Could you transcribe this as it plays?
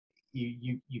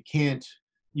you can't,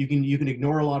 you can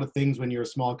ignore a lot of things when you're a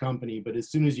small company, but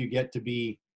as soon as you get to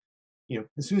be,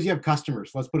 as soon as you have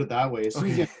customers, let's put it that way, as soon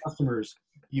as you have customers,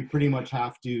 you pretty much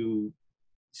have to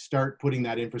start putting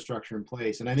that infrastructure in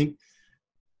place. And I think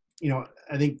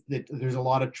that there's a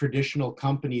lot of traditional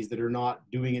companies that are not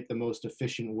doing it the most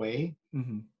efficient way,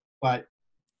 but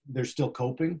they're still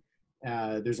coping.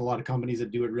 There's a lot of companies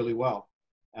that do it really well.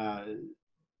 I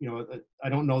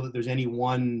don't know that there's any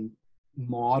one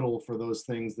model for those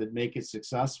things that make it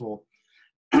successful,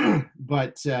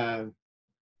 but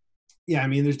yeah, I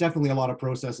mean, there's definitely a lot of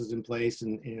processes in place,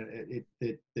 and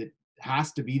it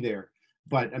has to be there.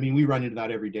 But I mean, we run into that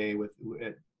every day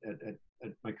at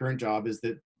my current job, is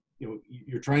that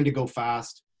you're trying to go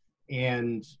fast,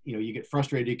 and you get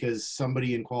frustrated because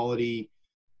somebody in quality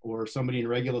or somebody in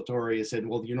regulatory has said,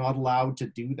 well, you're not allowed to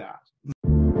do that.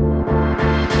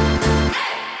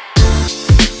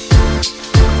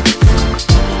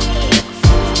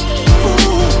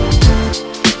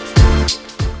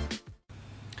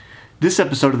 This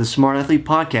episode of the Smart Athlete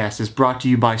Podcast is brought to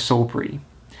you by Solpri.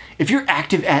 If you're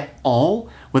active at all,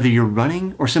 whether you're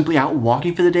running or simply out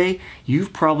walking for the day,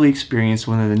 you've probably experienced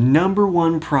one of the number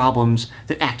one problems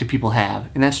that active people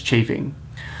have, and that's chafing.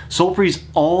 Solpri's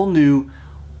all-new,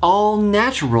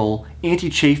 all-natural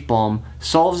anti-chafe balm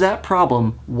solves that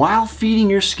problem while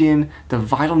feeding your skin the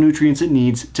vital nutrients it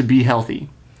needs to be healthy.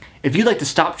 If you'd like to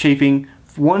stop chafing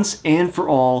once and for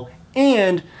all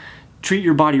and treat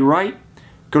your body right,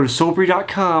 go to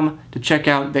Solpri.com to check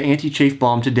out the anti-chafe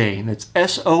balm today. That's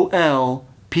SOLPRI.com.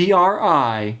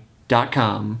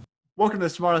 Welcome to the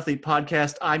Smart Athlete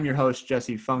Podcast. I'm your host,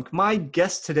 Jesse Funk. My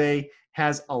guest today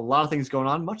has a lot of things going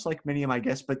on, much like many of my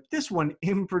guests, but this one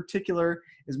in particular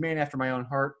is a man after my own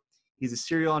heart. He's a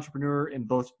serial entrepreneur in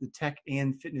both the tech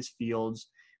and fitness fields,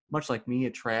 much like me, a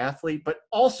triathlete, but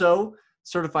also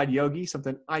certified yogi,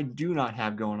 something I do not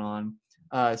have going on.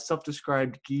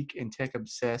 Self-described geek and tech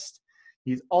obsessed.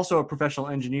 He's also a professional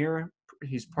engineer.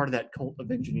 He's part of that cult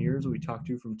of engineers we talk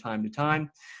to from time to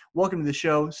time. Welcome to the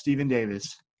show, Stephen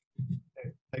Davis. Hey,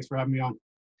 thanks for having me on.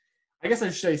 I guess I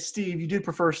should say Steve. You did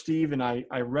prefer Steve, and I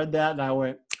read that, and I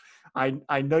went,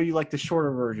 I know you like the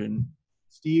shorter version.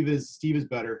 Steve is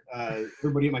better.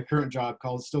 Everybody at my current job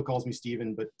still calls me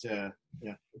Steven, but yeah,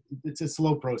 it's a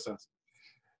slow process.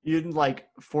 You didn't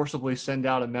forcibly send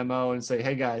out a memo and say,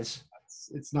 "Hey guys."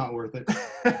 It's not worth it.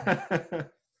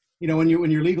 When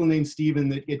your legal name's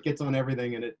Steven, it gets on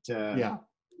everything, and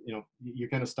you're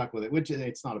kind of stuck with it, which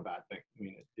it's not a bad thing. I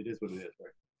mean, it is what it is,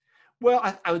 right? Well,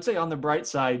 I would say on the bright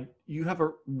side, you have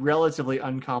a relatively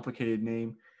uncomplicated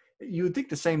name. You would think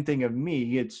the same thing of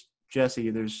me. It's Jesse.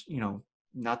 There's,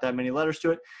 not that many letters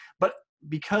to it. But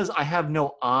because I have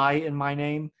no I in my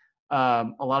name,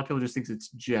 a lot of people just think it's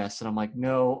Jess. And I'm like,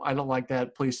 no, I don't like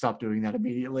that. Please stop doing that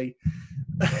immediately.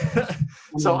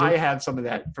 So I have some of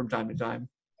that from time to time.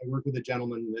 I work with a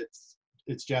gentleman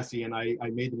it's Jesse, and I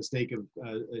made the mistake of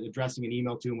addressing an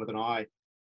email to him with an I,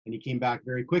 and he came back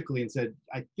very quickly and said,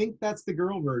 I think that's the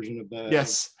girl version of the.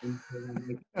 Yes.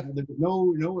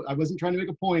 No, I wasn't trying to make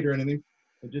a point or anything.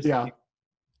 Just,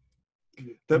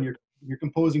 you're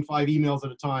composing 5 emails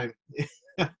at a time.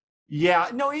 Yeah,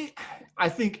 no, I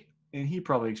think, and he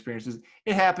probably experiences,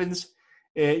 it happens.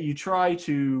 You try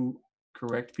to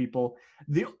correct people.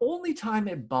 The only time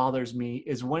it bothers me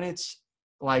is when it's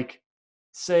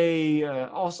say,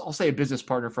 I'll say a business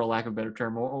partner, for a lack of a better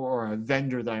term, or a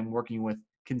vendor that I'm working with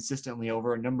consistently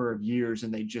over a number of years,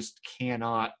 and they just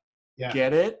cannot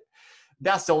get it.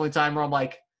 That's the only time where I'm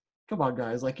like, come on,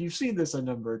 guys, you've seen this a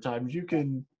number of times. You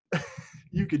can,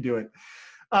 you can do it.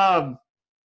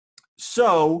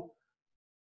 So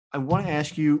I want to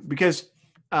ask you, because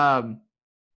my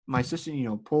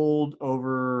assistant, pulled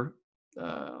over,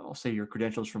 I'll say your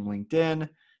credentials from LinkedIn,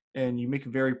 and you make a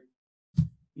very,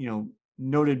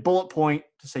 noted bullet point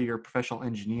to say you're a professional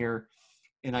engineer.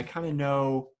 And I kind of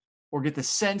know, or get the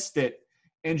sense that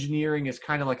engineering is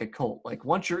kind of like a cult.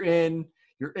 Once you're in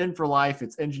for life.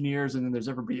 It's engineers, and then there's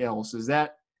everybody else. Is there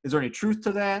any truth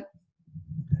to that?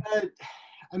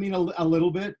 I mean, a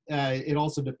little bit. It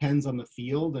also depends on the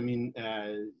field. I mean,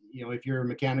 if you're a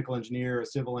mechanical engineer, a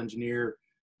civil engineer,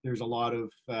 there's a lot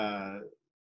of,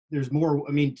 there's more,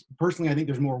 I mean, personally, I think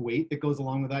there's more weight that goes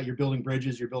along with that. You're building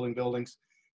bridges, you're building buildings.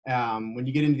 When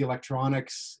you get into the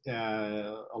electronics,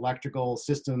 electrical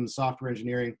systems, software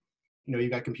engineering, you've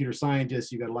got computer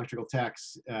scientists, you've got electrical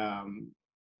techs.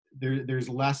 There's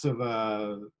less of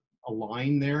a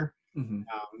line there. Mm-hmm.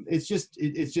 It's just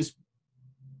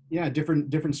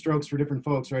different strokes for different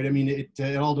folks, right? I mean,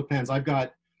 it all depends. I've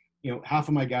got, half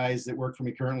of my guys that work for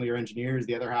me currently are engineers.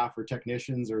 The other half are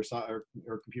technicians or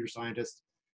computer scientists.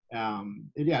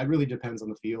 It really depends on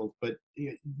the field, but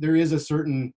there is a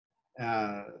certain,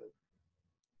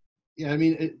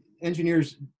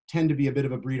 engineers tend to be a bit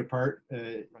of a breed apart,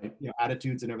 Right.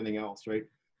 attitudes and everything else, right?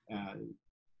 Uh,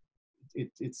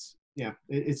 it's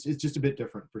just a bit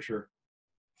different for sure.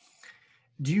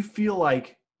 Do you feel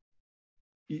like,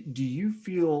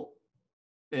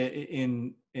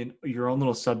 in your own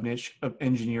little sub niche of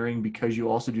engineering, because you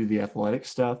also do the athletic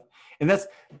stuff? And that's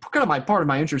kind of part of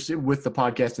my interest with the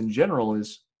podcast in general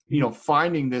is,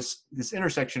 finding this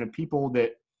intersection of people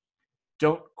that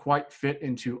don't quite fit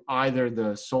into either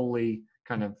the solely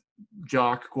kind of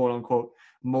jock, quote unquote,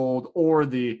 mold, or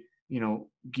the,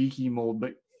 geeky mold,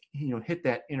 but, hit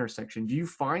that intersection. Do you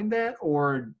find that,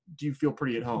 or do you feel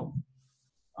pretty at home?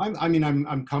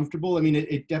 I'm comfortable. I mean,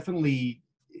 it definitely,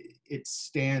 it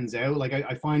stands out. Like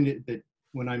I find it that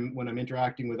when I'm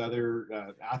interacting with other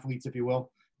athletes, if you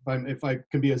will, if I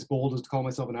can be as bold as to call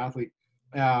myself an athlete,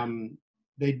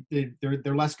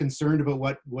 they're less concerned about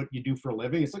what you do for a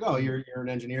living. It's like, oh, you're an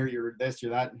engineer, you're this,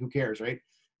 you're that, who cares, right?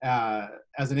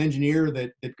 As an engineer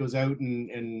that goes out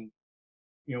and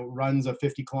runs a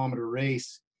 50-kilometer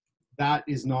race, that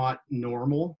is not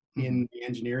normal in the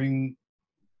engineering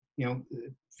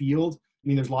field. I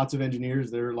mean, there's lots of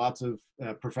engineers, there are lots of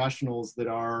professionals that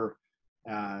are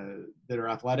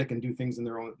athletic and do things in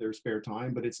their spare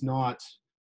time, but it's not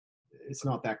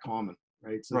that common,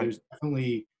 right? So there's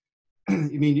definitely, I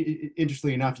mean,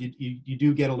 interestingly enough, you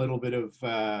do get a little bit of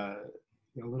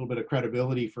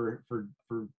credibility for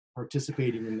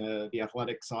participating in the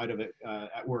athletic side of it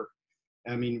at work.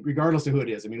 I mean, regardless of who it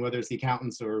is. I mean, whether it's the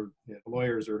accountants or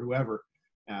lawyers or whoever.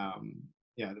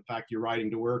 The fact you're riding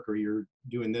to work or you're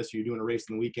doing this, or you're doing a race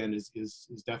on the weekend is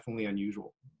definitely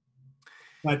unusual.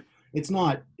 But it's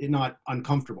not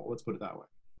uncomfortable. Let's put it that way.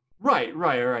 Right.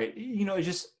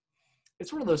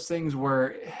 It's one of those things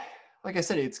where, like I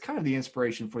said, it's kind of the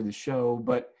inspiration for the show,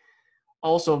 but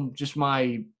also just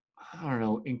my, I don't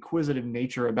know, inquisitive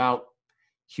nature about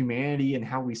humanity and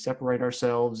how we separate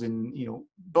ourselves, and,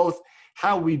 both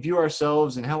how we view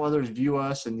ourselves and how others view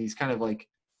us, and these kind of like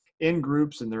in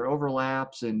groups and their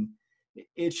overlaps. And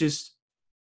it's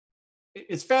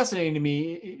fascinating to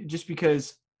me, just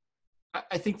because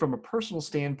I think from a personal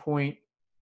standpoint,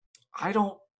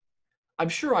 I'm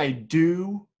sure I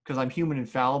do, because I'm human and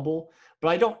fallible, but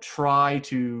I don't try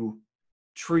to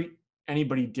treat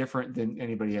anybody different than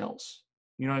anybody else.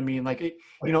 You know what I mean? Like,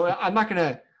 I'm not going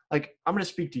to, like, I'm going to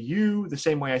speak to you the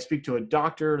same way I speak to a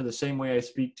doctor, the same way I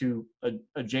speak to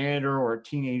a janitor or a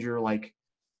teenager. Like,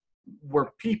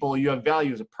 we're people, you have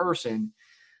value as a person.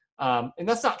 And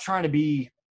that's not trying to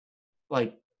be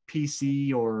like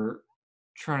PC or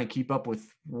trying to keep up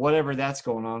with whatever that's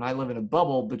going on. I live in a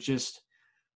bubble, but just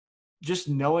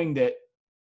knowing that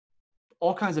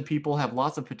all kinds of people have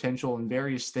lots of potential in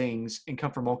various things and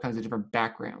come from all kinds of different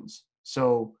backgrounds.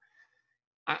 So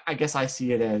I guess I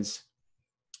see it as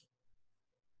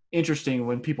interesting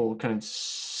when people kind of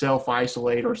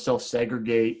self-isolate or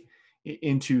self-segregate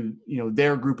into,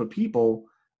 their group of people.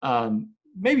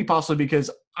 Maybe possibly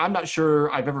because I'm not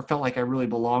sure I've ever felt like I really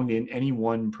belonged in any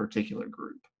one particular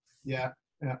group. Yeah.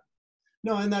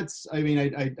 No, and that's, I mean,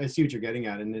 I see what you're getting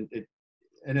at, and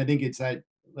and I think it's that,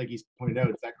 like you pointed out,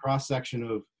 it's that cross section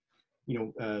of,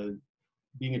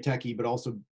 being a techie, but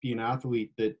also being an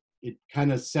athlete, that it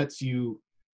kind of sets you.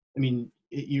 I mean,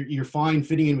 you're fine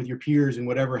fitting in with your peers in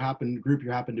whatever group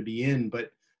you happen to be in,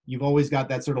 but you've always got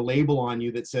that sort of label on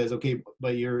you that says, okay,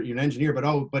 but you're an engineer,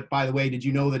 but by the way, did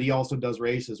you know that he also does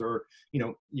races? Or,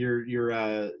 you're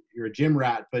a gym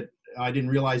rat, but I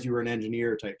didn't realize you were an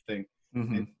engineer, type thing.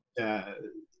 Mm-hmm. And,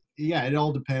 it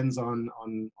all depends on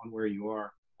where you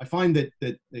are. I find that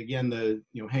again,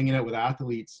 hanging out with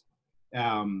athletes,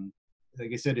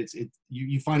 like I said,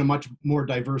 you find a much more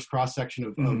diverse cross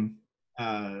section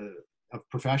of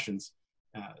professions.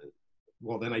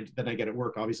 Well, then I get at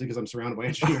work, obviously, because I'm surrounded by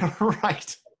engineers.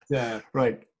 Right.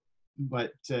 Right.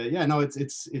 But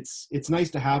it's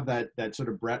nice to have that sort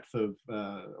of breadth of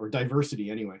or diversity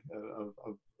anyway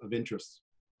of interests.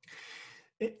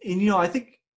 And I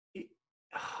think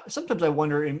sometimes I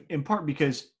wonder, in part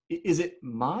because, is it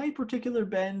my particular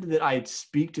bend that I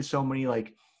speak to so many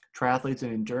like triathletes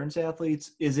and endurance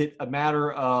athletes? Is it a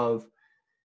matter of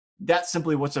that's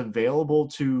simply what's available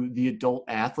to the adult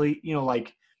athlete?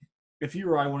 Like, if you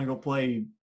or I want to go play,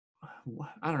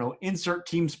 I don't know, insert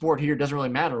team sport here, it doesn't really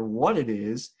matter what it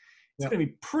is. It's going to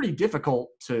be pretty difficult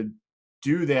to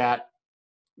do that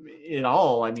at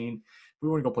all. I mean, we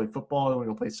want to go play football, we want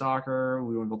to go play soccer,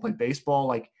 we want to go play baseball.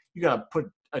 Like, you got to put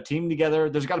a team together.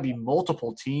 There's got to be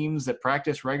multiple teams that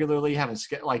practice regularly, have a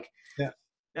schedule. Like, yeah.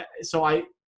 So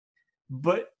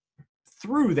but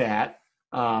through that,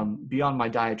 beyond my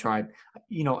diatribe,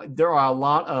 there are a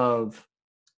lot of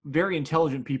very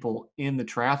intelligent people in the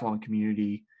triathlon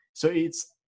community. So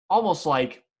it's almost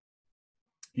like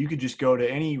you could just go to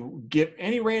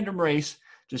any random race,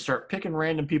 just start picking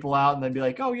random people out, and then be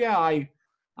like, oh yeah,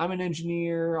 I'm an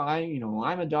engineer,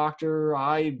 I'm a doctor,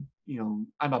 I'm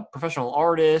a professional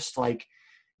artist,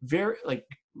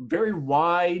 very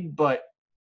wide, but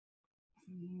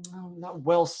not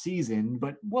well seasoned,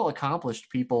 but well accomplished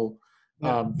people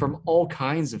from all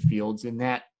kinds of fields in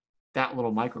that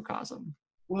little microcosm.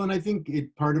 Well, and I think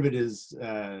part of it is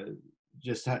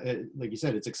just like you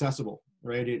said, it's accessible,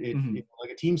 right?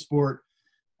 Like a team sport.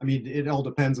 I mean, it all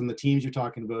depends on the teams you're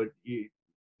talking about.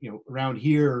 Around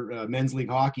here, men's league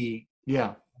hockey.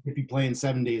 Yeah, if you playing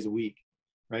 7 days a week,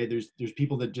 right? There's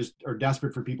people that just are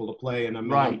desperate for people to play, and I'm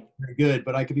very good,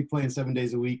 but I could be playing 7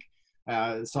 days a week.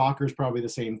 Soccer is probably the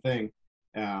same thing.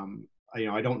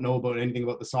 I don't know about anything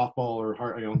about the softball or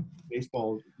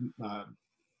baseball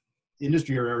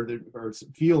industry or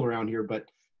field around here, but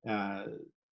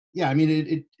I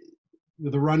mean,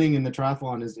 the running and the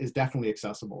triathlon is definitely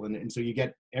accessible, and so you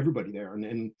get everybody there,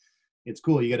 and it's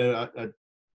cool. You get a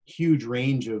huge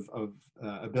range of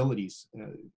abilities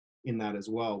in that as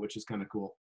well, which is kind of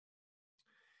cool.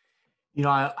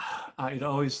 I'd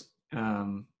always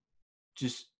I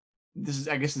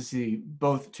guess this is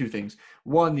both two things.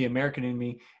 One, the American in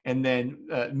me, and then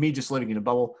me just living in a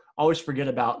bubble. Always forget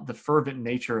about the fervent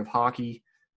nature of hockey,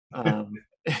 and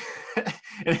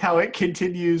how it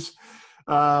continues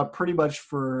pretty much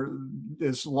for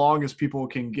as long as people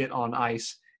can get on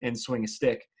ice and swing a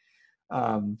stick.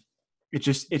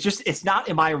 It's not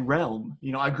in my realm.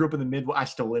 I grew up in the Midwest. I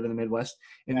still live in the Midwest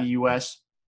in the U.S.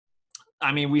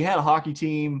 I mean, we had a hockey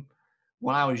team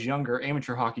when I was younger,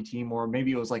 amateur hockey team, or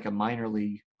maybe it was like a minor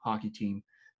league hockey team,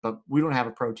 but we don't have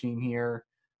a pro team here.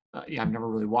 I've never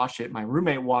really watched it. My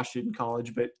roommate watched it in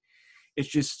college, but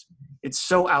it's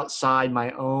so outside my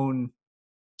own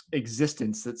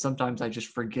existence that sometimes I just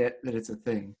forget that it's a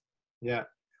thing. Yeah.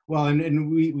 Well,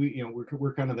 and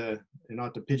we're kind of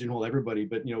not to pigeonhole everybody,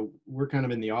 but we're kind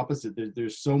of in the opposite.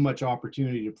 There's so much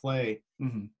opportunity to play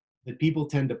that people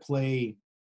tend to play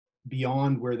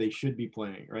beyond where they should be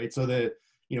playing, right? So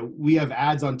we have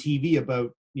ads on TV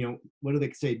about, what do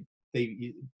they say?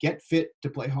 They get fit to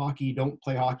play hockey, don't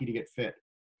play hockey to get fit,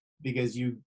 because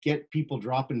you get people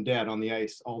dropping dead on the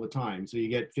ice all the time. So you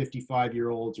get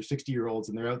 55-year-olds or 60-year-olds,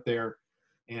 and they're out there,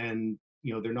 and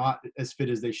they're not as fit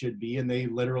as they should be, and they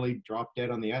literally drop dead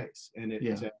on the ice. And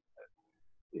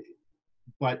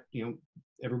but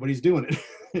everybody's doing it.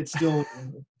 It's still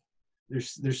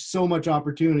there's so much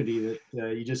opportunity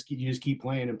that you just keep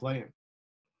playing and playing.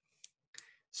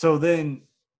 So then,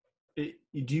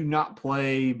 do you not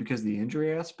play because of the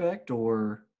injury aspect,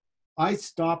 or? I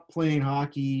stopped playing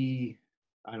hockey,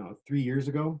 I don't know, 3 years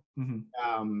ago.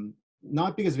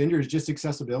 Not because of injuries, just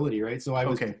accessibility, right? So I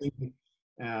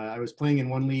was playing in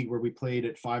one league where we played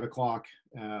at 5:00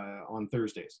 on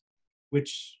Thursdays,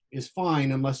 which is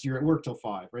fine unless you're at work till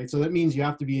 5, right? So that means you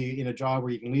have to be in a job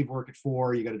where you can leave work at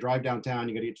 4. You got to drive downtown.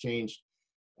 You got to get changed.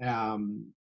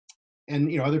 And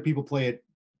other people play at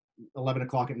 11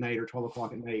 o'clock at night or 12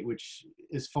 o'clock at night, which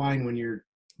is fine when you're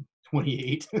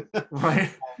 28.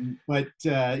 Right. But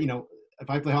if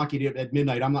I play hockey at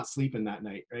midnight, I'm not sleeping that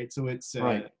night, right? So it's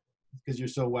because you're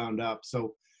so wound up.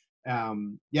 So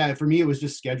for me, it was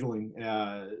just scheduling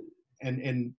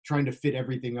and trying to fit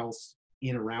everything else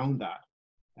in around that.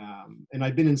 And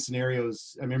I've been in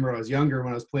scenarios. I remember I was younger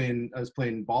when I was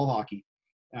playing ball hockey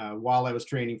while I was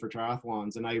training for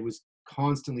triathlons, and I was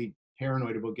constantly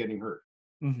paranoid about getting hurt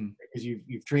because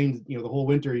you've trained the whole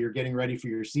winter. You're getting ready for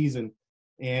your season,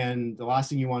 and the last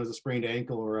thing you want is a sprained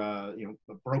ankle or a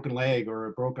broken leg or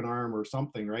a broken arm or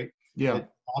something, right? Yeah,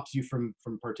 that stops you from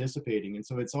participating, and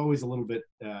so it's always a little bit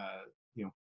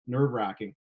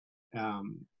nerve-wracking.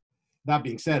 That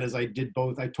being said, as I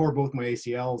tore both my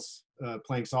ACLs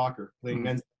playing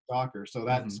men's soccer. So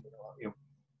that's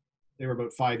they were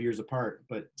about 5 years apart,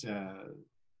 but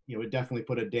it definitely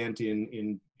put a dent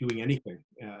in doing anything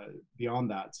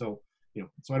beyond that. So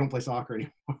so I don't play soccer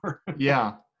anymore.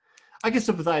 Yeah, I can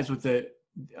sympathize with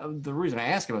the reason I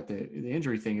ask about the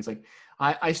injury thing is like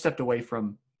I stepped away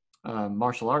from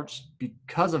martial arts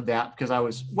because of that, because I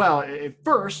was at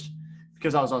first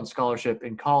because I was on scholarship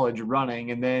in college running,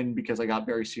 and then because I got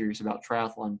very serious about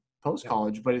triathlon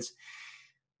post-college. But it's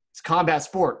combat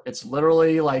sport. It's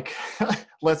literally like,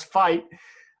 let's fight.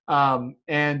 And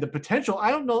the potential, I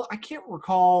don't know, I can't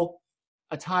recall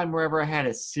a time wherever I had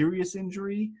a serious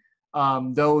injury,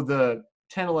 though the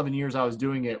 10, 11 years I was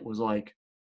doing it was like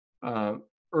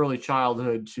early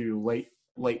childhood to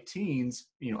late teens,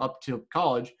 up to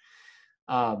college.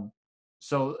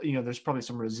 So, there's probably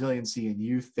some resiliency in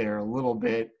youth there a little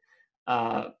bit.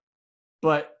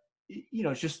 But,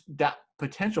 it's just that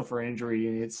potential for injury.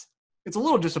 And it's a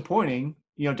little disappointing,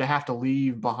 to have to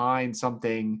leave behind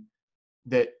something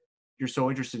that you're so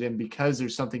interested in because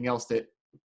there's something else that,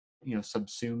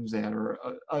 subsumes that or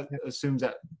assumes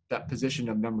that position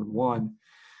of number one.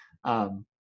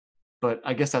 But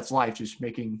I guess that's life, just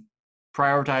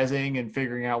prioritizing and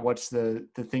figuring out what's the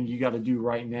thing you got to do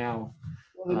right now,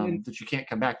 that you can't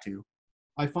come back to.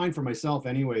 I find for myself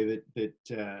anyway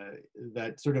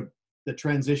that sort of the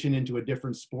transition into a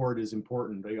different sport is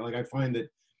important. Like I find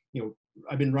that,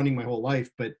 I've been running my whole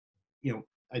life, but,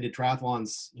 I did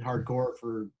triathlons hardcore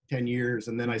for 10 years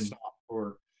and then I stopped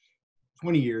for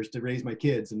 20 years to raise my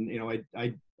kids. And,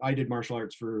 I did martial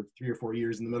arts for 3 or 4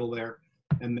 years in the middle there.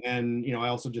 And then, I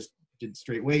also just did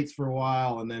straight weights for a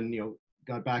while and then,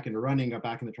 got back into running, got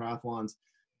back into triathlons.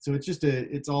 So it's just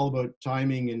it's all about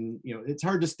timing and, it's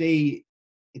hard to stay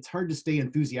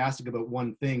enthusiastic about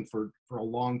one thing for a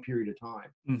long period of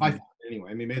time. Mm-hmm. I find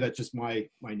anyway. I mean, maybe that's just my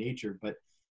nature, but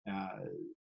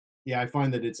yeah, I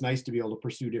find that it's nice to be able to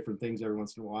pursue different things every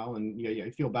once in a while. And yeah,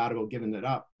 I feel bad about giving it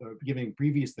up, or giving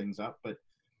previous things up, but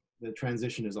the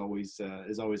transition is always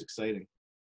exciting.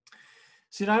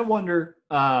 See, and I wonder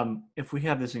if we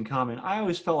have this in common. I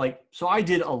always felt like, so I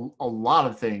did a lot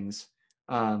of things.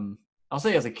 I'll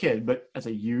say as a kid, but as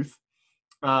a youth,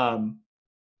 I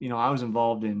was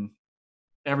involved in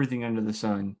everything under the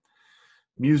sun: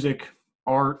 music,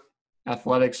 art,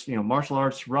 athletics, martial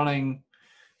arts, running,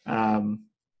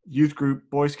 youth group,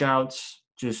 Boy Scouts,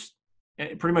 just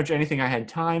pretty much anything I had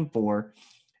time for,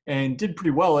 and did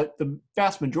pretty well at the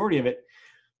vast majority of it.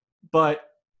 But,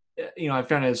 I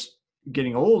found as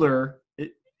getting older,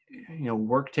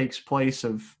 work takes place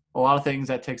of a lot of things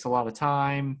that takes a lot of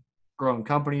time. Growing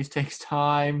companies takes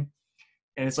time.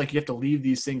 And it's like you have to leave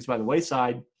these things by the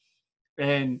wayside.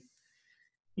 And,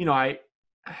 I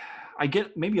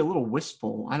get maybe a little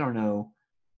wistful, I don't know,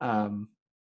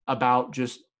 about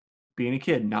just being a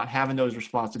kid, not having those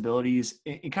responsibilities,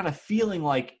 and kind of feeling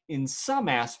like in some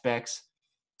aspects,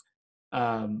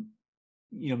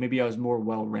 maybe I was more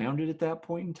well-rounded at that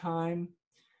point in time.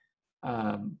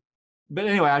 But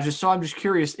anyway, I'm just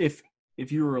curious if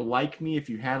you were like me, if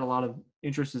you had a lot of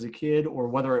interest as a kid, or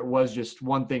whether it was just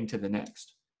one thing to the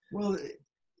next. Well,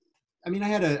 I mean, I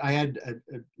had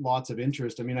lots of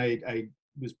interest. I mean, I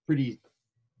was pretty,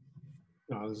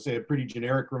 I was gonna say pretty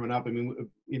generic growing up. I mean,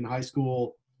 in high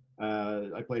school,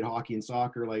 I played hockey and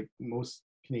soccer like most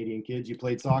Canadian kids. You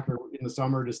played soccer in the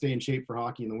summer to stay in shape for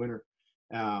hockey in the winter.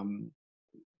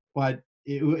 But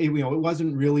it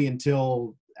wasn't really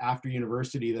until after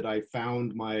university that I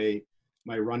found my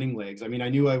running legs. I mean, I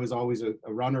knew I was always a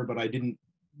runner, but I didn't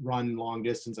run long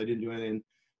distance. I didn't do anything.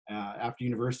 After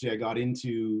university,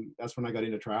 that's when I got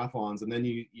into triathlons. And then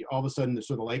you all of a sudden,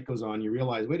 the light goes on. You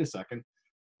realize, wait a second,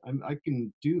 I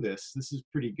can do this. This is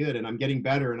pretty good, and I'm getting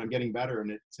better, and I'm getting better.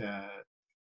 And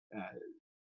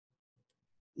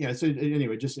so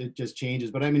anyway, it just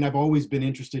changes. But I mean, I've always been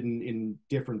interested in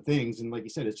different things, and like you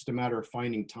said, it's just a matter of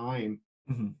finding time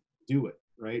Mm-hmm. to do it.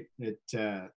 Right?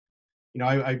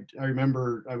 I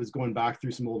remember I was going back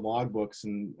through some old logbooks,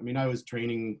 and I mean, I was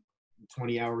training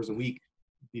 20 hours a week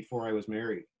before I was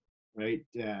married, right?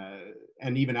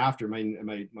 And even after, my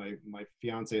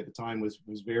fiance at the time was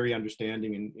very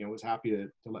understanding and was happy to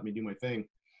let me do my thing.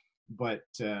 But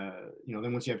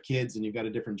then once you have kids and you've got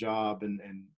a different job and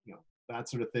that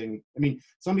sort of thing. I mean,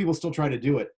 some people still try to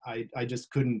do it. I just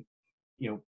couldn't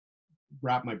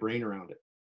wrap my brain around it.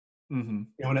 Mm-hmm.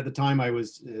 And at the time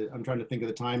I'm trying to think of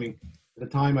the timing. At the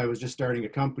time I was just starting a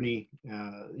company,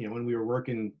 when we were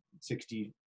working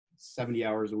 60, 70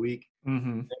 hours a week.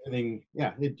 Mm-hmm. Everything,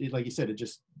 yeah, it like you said, it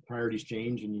just priorities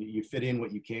change and you fit in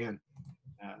what you can.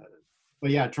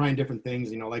 But yeah, trying different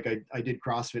things, like I did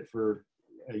CrossFit for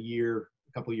a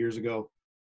couple of years ago,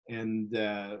 and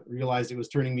realized it was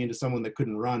turning me into someone that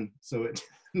couldn't run. So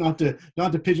not to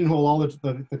pigeonhole all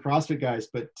the CrossFit guys,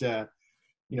 but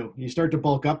you start to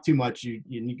bulk up too much.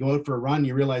 You go out for a run,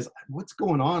 you realize what's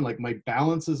going on. Like my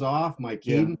balance is off, my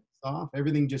cadence is off,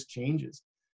 everything just changes.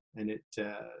 And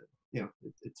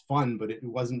it's fun, but it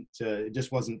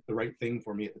just wasn't the right thing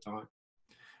for me at the time.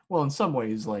 Well, in some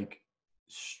ways, like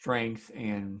strength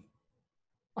and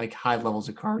like high levels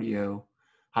of cardio,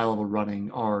 high level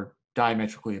running are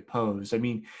diametrically opposed. I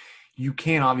mean, you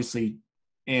can obviously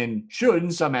and should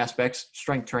in some aspects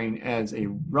strength train as a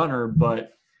runner,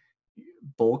 but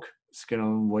bulk is going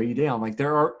to weigh you down. Like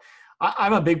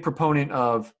I'm a big proponent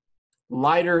of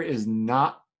lighter is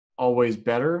not always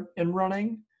better in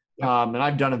running. And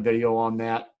I've done a video on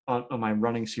that on my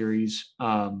running series.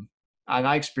 And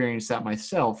I experienced that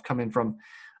myself coming from,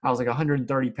 I was like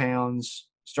 130 pounds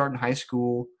starting high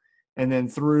school, and then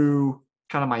through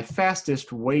kind of my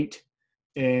fastest weight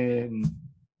in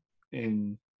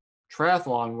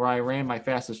triathlon, where I ran my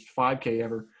fastest 5K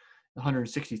ever,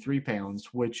 163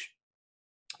 pounds, which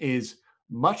is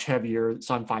much heavier.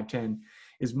 So I'm 5'10",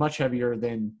 is much heavier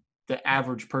than the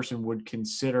average person would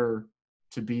consider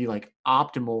to be like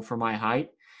optimal for my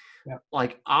height.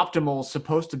 Like optimal is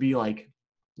supposed to be like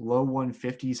low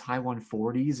 150s, high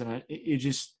 140s. And it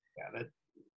just,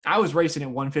 I was racing at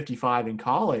 155 in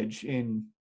college, and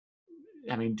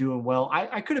I mean, doing well.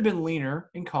 I could have been leaner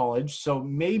in college, so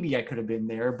maybe I could have been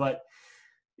there, but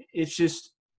it's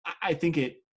just, I think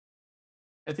it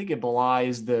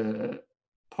belies the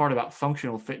part about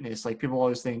functional fitness. Like people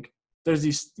always think there's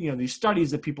these, these studies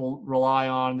that people rely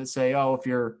on that say, oh, if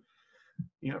you're,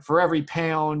 for every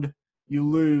pound you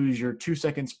lose, you're 2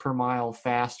 seconds per mile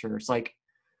faster. It's like,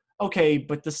 okay,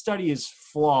 but the study is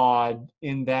flawed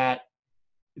in that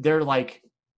they're like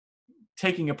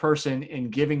taking a person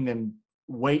and giving them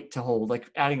weight to hold, like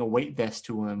adding a weight vest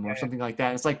to them or something like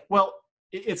that. It's like, well,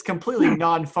 it's completely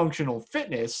non-functional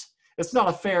fitness. It's not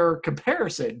a fair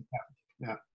comparison.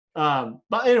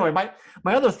 But anyway,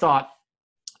 my other thought,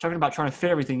 talking about trying to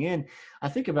fit everything in, I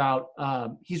think about,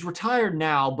 he's retired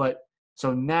now, but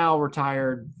so now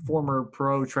retired former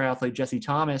pro triathlete Jesse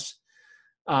Thomas.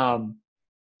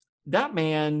 That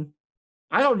man,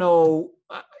 I don't know,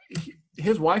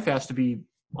 his wife has to be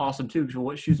awesome too,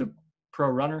 because she's a pro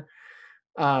runner.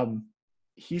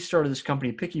 He started this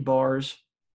company, Picky Bars,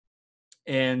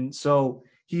 and so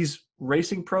he's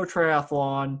racing pro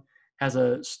triathlon, has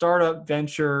a startup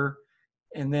venture,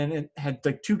 and then it had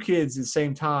like 2 kids at the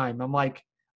same time. I'm like,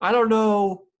 I don't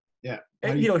know.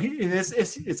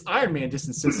 It's Ironman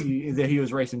distances that he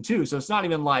was racing too. So it's not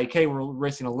even like, hey, we're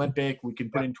racing Olympic, we can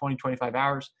put in 20, 25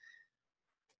 hours.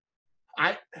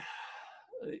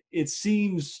 It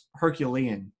seems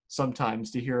Herculean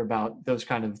sometimes to hear about those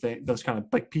kind of things, those kind of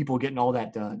like people getting all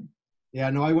that done.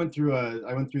 Yeah, no, I went through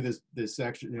this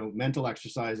extra, mental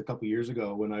exercise a couple of years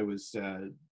ago when I was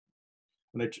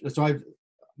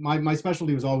my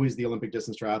specialty was always the Olympic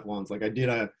distance triathlons. Like I did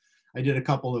a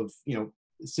couple of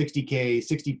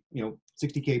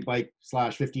 60K bike /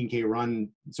 15K run,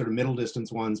 sort of middle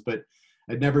distance ones, but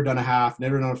I'd never done a half,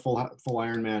 never done a full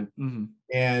Ironman,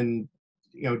 and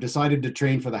decided to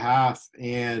train for the half,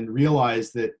 and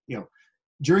realized that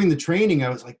during the training I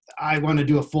was like, I want to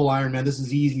do a full Ironman. This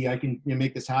is easy. I can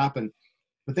make this happen.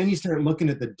 But then you start looking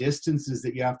at the distances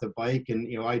that you have to bike, and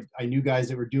I knew guys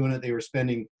that were doing it. They were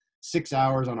spending 6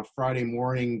 hours on a Friday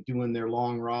morning doing their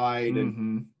long ride,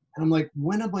 and I'm like,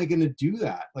 when am I going to do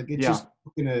that? Like it's just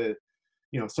gonna,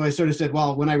 So I sort of said,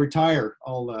 well, when I retire,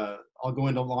 I'll go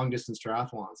into long distance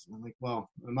triathlons. And I'm like, well,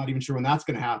 I'm not even sure when that's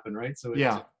going to happen, right? So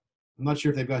I'm not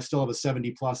sure if they've still have a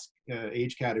 70 plus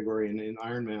age category in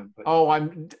Ironman. But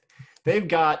they've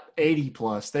got 80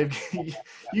 plus.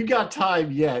 You got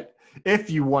time yet if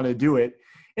you want to do it.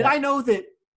 And I know that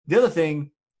the other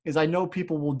thing is, I know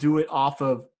people will do it off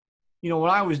of, when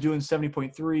I was doing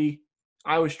 70.3,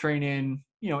 I was training,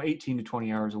 18 to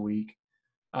 20 hours a week,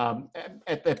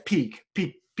 at peak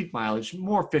mileage,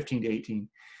 more 15 to 18.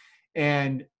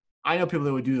 And I know people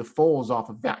that would do the fulls off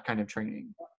of that kind of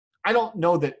training. I don't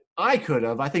know that I could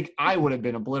have. I think I would have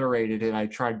been obliterated and I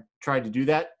tried to do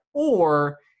that,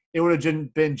 or it would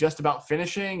have been just about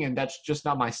finishing, and that's just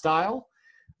not my style.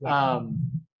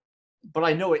 But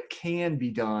I know it can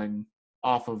be done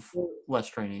off of less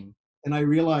training. And I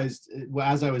realized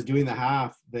as I was doing the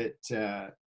half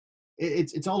that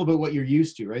it's all about what you're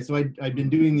used to, right? So I'd been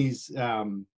doing these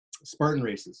Spartan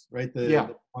races, right?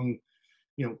 The long,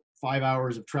 5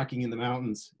 hours of trekking in the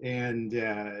mountains, and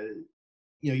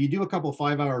you do a couple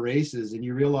 5-hour races, and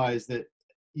you realize that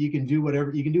you can do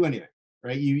anything,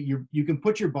 right? You can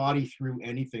put your body through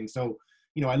anything. So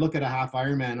I look at a half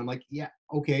Ironman, I'm like, yeah,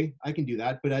 okay, I can do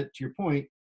that. But to your point,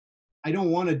 I don't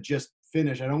want to just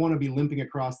finish. I don't want to be limping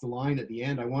across the line at the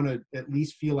end. I want to at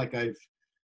least feel like I've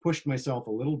pushed myself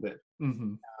a little bit.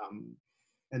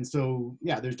 And so,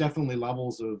 there's definitely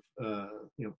levels of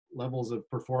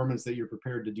performance that you're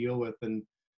prepared to deal with. And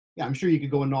I'm sure you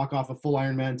could go and knock off a full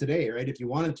Ironman today, right? If you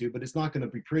wanted to, but it's not going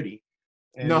to be pretty.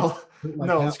 And no,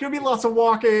 it's going to be lots of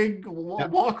walking,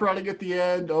 walk running at the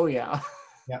end. Oh yeah.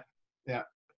 Yeah.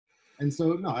 And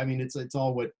so, no, I mean, it's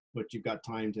all what you've got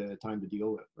time to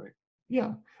deal with, right?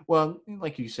 Yeah. Well,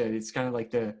 like you said, it's kind of like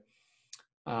the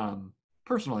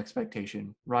personal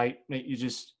expectation, right? You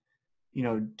just,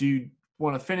 do you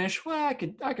want to finish? Well,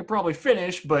 I could probably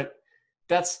finish, but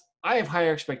that's I have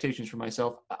higher expectations for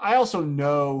myself. I also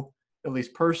know, at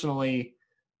least personally,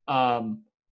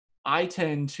 I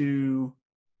tend to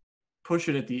push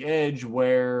it at the edge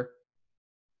where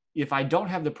if I don't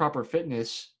have the proper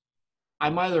fitness,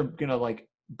 I'm either gonna like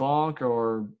bonk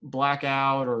or black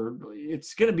out, or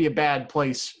it's gonna be a bad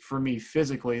place for me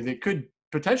physically that could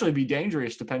potentially be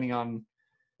dangerous depending on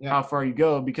Yeah. how far you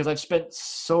go, because I've spent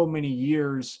so many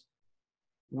years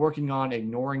working on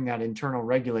ignoring that internal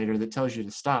regulator that tells you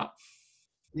to stop.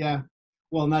 Yeah.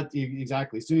 Well, not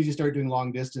exactly. As soon as you start doing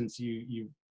long distance,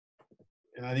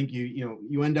 I think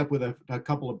you end up with a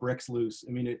couple of bricks loose.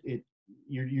 I mean,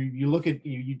 you look at,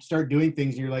 you start doing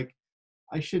things and you're like,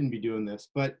 I shouldn't be doing this,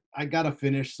 but I got to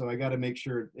finish. So I got to make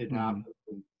sure it Mm-hmm. happens.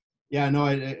 And yeah, no,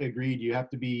 I agreed. You have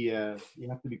to be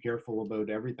careful about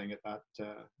everything at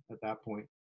that point.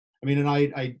 I mean,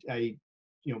 and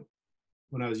you know,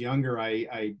 when I was younger,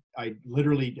 I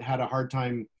literally had a hard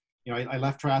time. I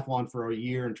left triathlon for a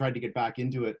year and tried to get back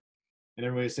into it, and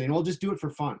everybody was saying, "Well, just do it for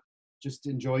fun, just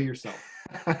enjoy yourself."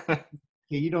 Okay,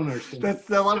 you don't understand. That's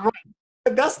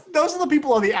those are the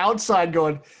people on the outside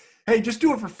going, "Hey, just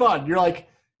do it for fun." You're like,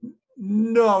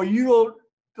 "No, you don't."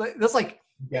 That's like,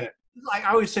 Get it? I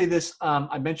always say this.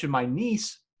 I mentioned my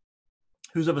niece,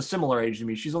 who's of a similar age to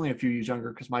me. She's only a few years younger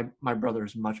because my brother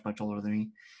is much older than me,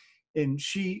 and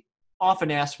she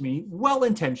often asks me, well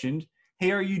intentioned,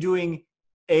 "Hey, are you doing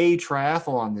a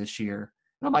triathlon this year?"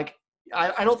 And I'm like,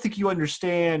 I don't think you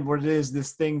understand what it is.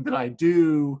 This thing that I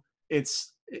do,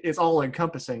 it's all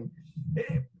encompassing.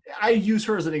 I use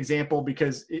her as an example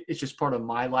because it's just part of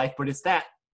my life, but it's that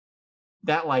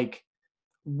like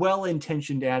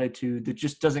well-intentioned attitude that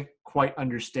just doesn't quite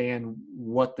understand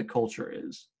what the culture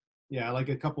is. Yeah, like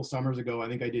a couple summers ago, I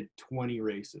think I did 20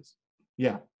 races.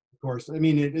 Yeah. Of course, I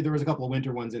mean there was a couple of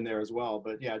winter ones in there as well,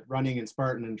 but yeah, running and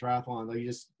Spartan and triathlon, like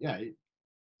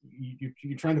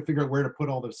you're trying to figure out where to put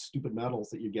all those stupid medals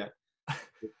that you get.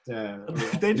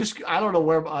 They just, I don't know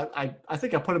where, I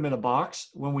think I put them in a box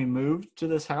when we moved to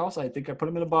this house. I think I put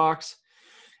them in a box.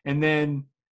 And then,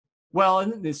 well,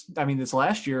 and this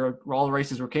last year, all the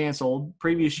races were canceled.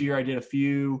 Previous year, I did a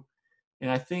few. And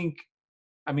I think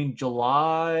it's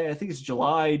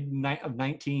July of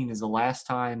 19 is the last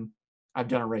time I've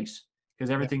done a race,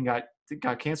 because everything got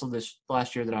canceled this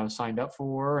last year that I was signed up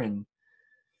for. And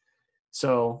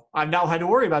so I've now had to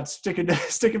worry about sticking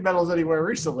medals anywhere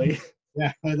recently.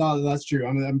 Yeah, no, that's true.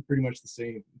 I'm pretty much the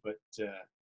same, but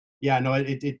yeah, no,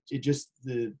 it just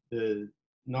the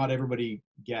not everybody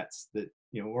gets that,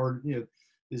 or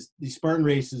these Spartan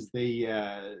races, they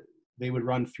would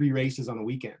run 3 races on a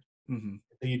weekend. Mm-hmm.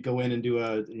 So you'd go in and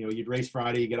you'd race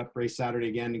Friday, you get up, race Saturday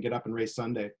again, and get up and race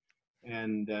Sunday.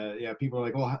 And yeah, people are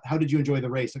like, well, how did you enjoy the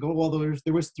race? I go, well,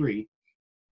 there was 3,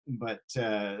 but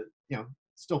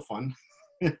still fun.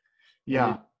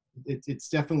 Yeah. It's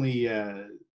definitely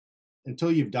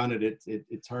until you've done it,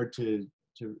 it's hard to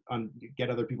get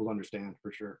other people to understand,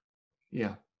 for sure.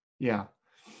 Yeah. Yeah.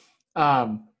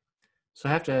 So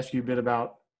I have to ask you a bit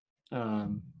about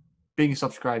being a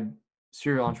self-described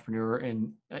serial entrepreneur,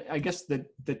 and I guess the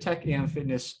tech and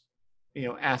fitness,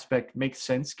 aspect makes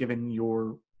sense given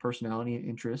your personality and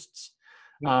interests.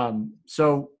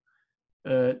 So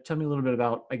tell me a little bit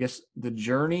about, I guess, the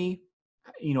journey.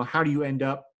 How do you end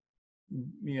up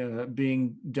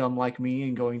being dumb like me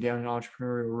and going down an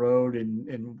entrepreneurial road,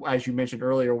 and as you mentioned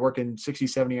earlier, working 60,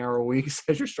 70-hour weeks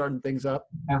as you're starting things up?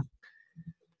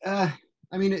 I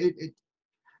mean,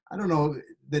 I don't know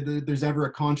that there's ever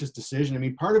a conscious decision. I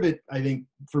mean, part of it, I think,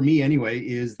 for me anyway,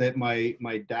 is that my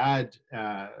dad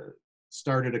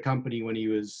started a company when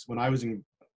I was in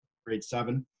grade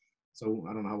 7. So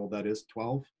I don't know how old that is,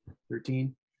 12,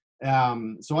 13.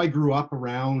 So I grew up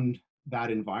around that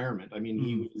environment. I mean,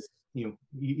 he was,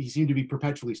 he seemed to be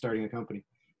perpetually starting a company.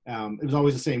 It was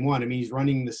always the same one. I mean, he's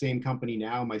running the same company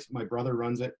now. My brother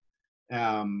runs it.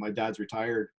 My dad's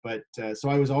retired, but so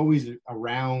I was always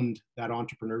around that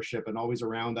entrepreneurship and always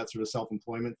around that sort of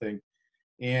self-employment thing.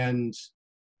 And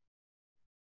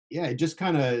yeah, it just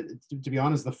kind of, to be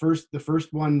honest, the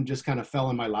first one just kind of fell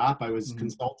in my lap. I was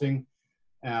consulting.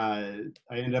 I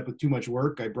ended up with too much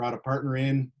work. I brought a partner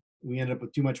in. We ended up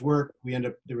with too much work.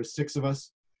 There was 6 of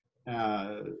us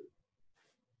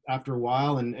after a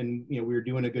while, and we were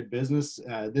doing a good business.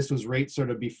 This was right sort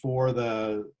of before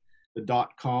the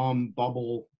 .com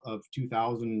bubble of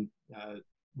 2000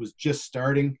 was just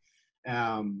starting.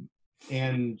 And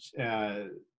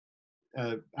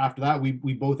after that,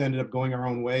 we both ended up going our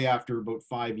own way after about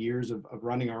 5 years of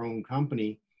running our own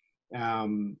company.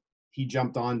 He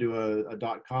jumped onto a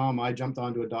 .com. I jumped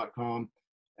onto a .com.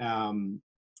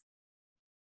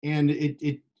 And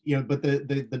but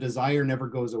the desire never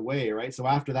goes away, right? So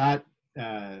after that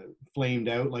flamed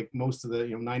out, like most of the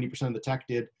 90% of the tech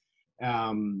did,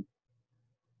 um,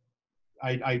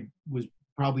 I was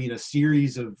probably in a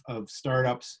series of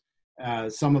startups.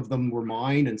 Some of them were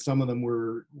mine, and some of them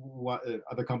were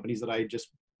other companies that I just,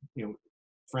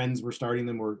 friends were starting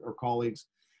them, or colleagues,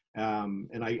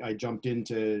 and I jumped in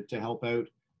to help out.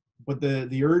 But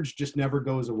the urge just never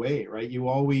goes away, right? You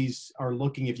always are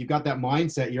looking. If you've got that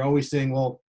mindset, you're always saying,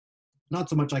 well, not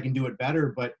so much I can do it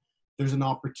better, but there's an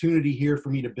opportunity here for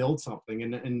me to build something.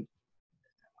 And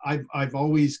I've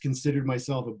always considered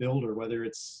myself a builder, whether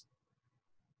it's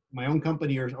my own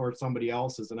company or somebody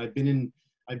else's. And I've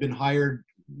been hired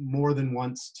more than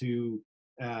once to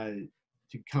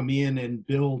come in and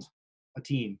build a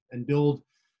team and build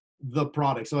the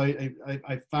product. So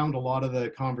I found a lot of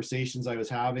the conversations I was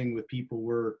having with people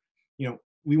were,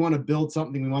 we want to build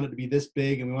something, we want it to be this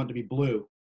big, and we want it to be blue.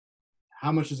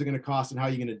 How much is it going to cost, and how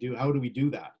do we do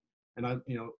that? And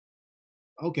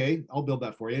okay, I'll build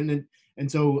that for you.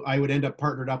 And so I would end up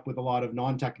partnered up with a lot of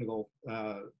non-technical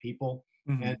people,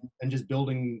 Mm-hmm. and just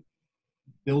building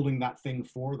that thing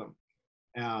for them,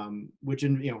 which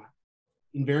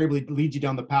invariably leads you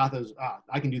down the path of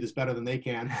I can do this better than they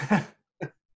can.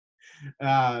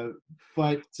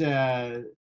 But yeah,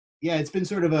 it's been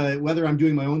sort of whether I'm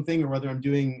doing my own thing or whether I'm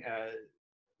doing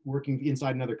working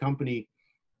inside another company,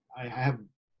 I have,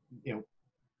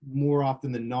 more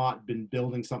often than not, been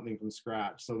building something from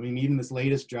scratch. So I mean, even this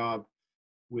latest job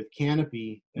with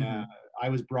Canopy, Mm-hmm. I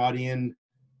was brought in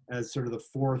as sort of the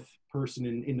fourth person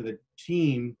into the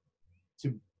team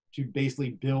to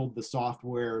basically build the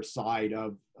software side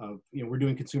of we're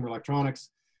doing consumer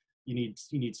electronics. You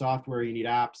need software, you need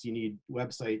apps, you need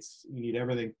websites, you need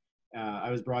everything.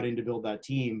 I was brought in to build that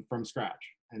team from scratch,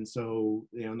 and so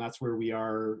and that's where we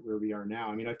are now.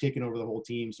 I mean, I've taken over the whole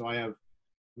team, so I have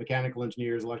mechanical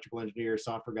engineers, electrical engineers,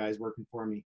 software guys working for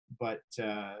me. But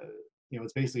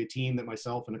it's basically a team that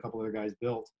myself and a couple other guys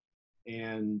built,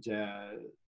 and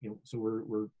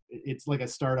so it's like a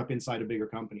startup inside a bigger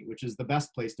company, which is the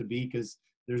best place to be because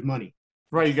there's money.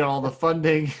 Right, you got all the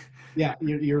funding. Yeah,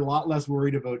 you're a lot less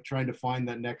worried about trying to find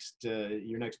that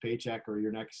your next paycheck, or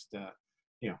your next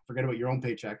forget about your own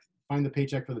paycheck. Find the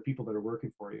paycheck for the people that are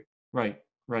working for you. Right.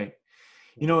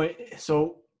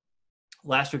 So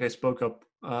last week I spoke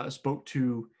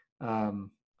to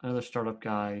another startup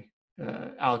guy,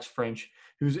 Alex French,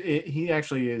 he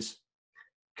actually is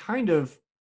kind of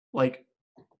like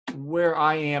where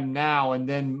I am now, and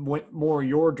then went more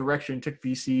your direction, took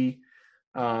VC,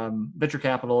 venture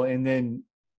capital, and then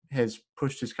has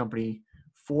pushed his company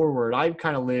forward. I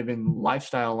kind of live in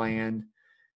lifestyle land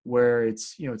where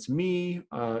it's me.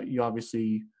 You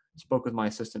obviously spoke with my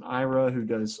assistant Ira, who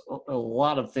does a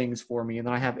lot of things for me, and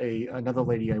then I have another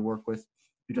lady I work with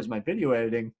who does my video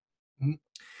editing. Mm-hmm.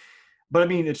 But I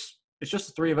mean, it's just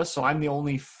the three of us, so I'm the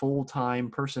only full-time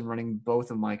person running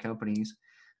both of my companies.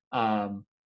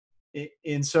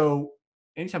 And so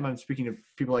anytime I'm speaking to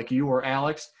people like you or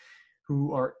Alex,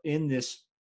 who are in this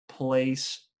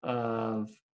place of,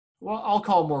 well, I'll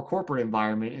call it more corporate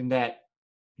environment, in that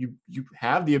you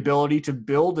have the ability to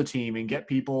build a team and get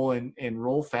people and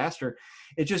roll faster.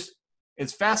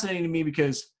 It's fascinating to me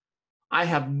because I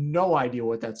have no idea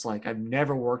what that's like. I've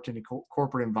never worked in a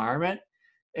corporate environment,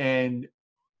 and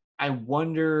I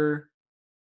wonder,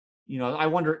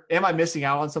 am I missing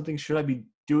out on something? Should I be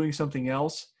doing something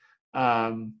else?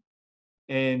 And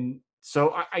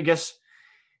so I guess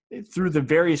through the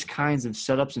various kinds of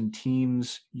setups and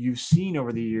teams you've seen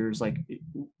over the years, like,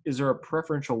 is there a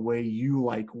preferential way you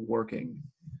like working?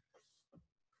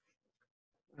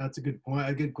 That's a good point.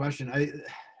 A good question.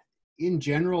 In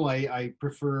general, I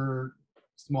prefer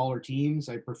smaller teams.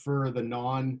 I prefer the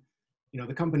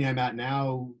company I'm at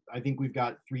now. I think we've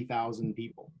got 3,000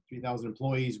 people, 3,000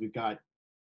 employees. We've got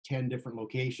 10 different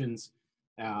locations.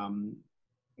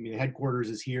 I mean, the headquarters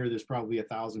is here. There's probably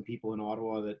 1,000 people in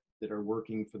Ottawa that are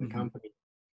working for the Mm-hmm. company.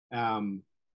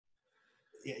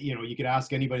 You could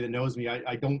ask anybody that knows me.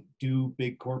 I don't do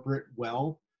big corporate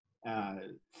well. I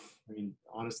mean,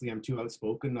 honestly, I'm too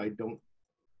outspoken. I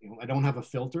don't have a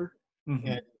filter, Mm-hmm.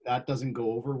 and that doesn't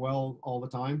go over well all the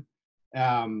time.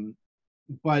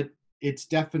 But it's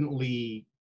definitely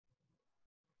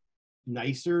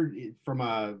nicer from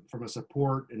a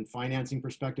support and financing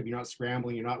perspective. You're not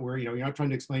scrambling. You're not worried. You're not trying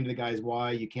to explain to the guys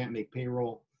why you can't make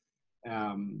payroll.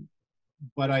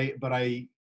 But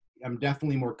I'm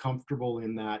definitely more comfortable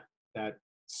in that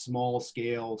small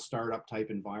scale startup type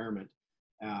environment.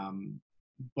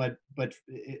 But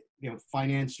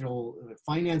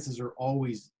finances are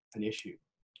always an issue.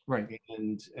 Right.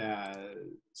 And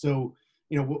so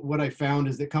what I found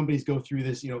is that companies go through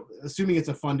this, assuming it's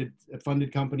a funded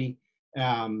company,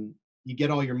 you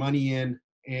get all your money in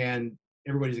and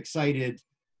everybody's excited,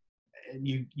 and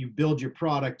you build your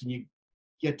product and you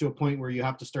get to a point where you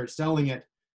have to start selling it,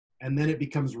 and then it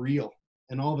becomes real.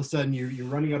 And all of a sudden you're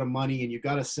running out of money and you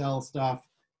got to sell stuff,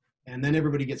 and then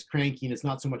everybody gets cranky and it's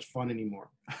not so much fun anymore.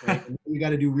 Right? And you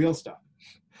got to do real stuff.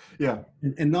 Yeah.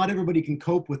 And not everybody can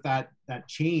cope with that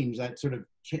change, that sort of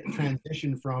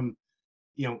transition from,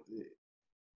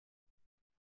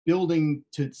 building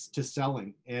to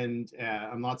selling. And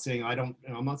I'm not saying I don't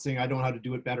know how to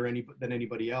do it better than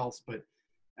anybody else, but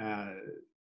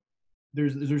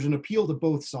there's an appeal to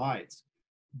both sides.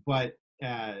 But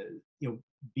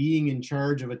being in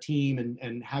charge of a team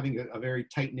and having a very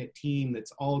tight-knit team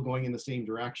that's all going in the same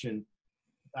direction,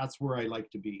 that's where I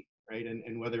like to be, right?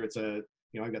 And whether it's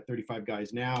I've got 35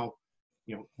 guys now,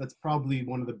 that's probably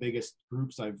one of the biggest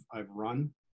groups I've run.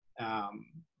 A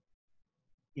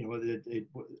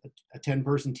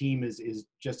 10-person team is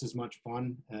just as much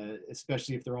fun,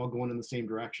 especially if they're all going in the same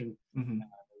direction,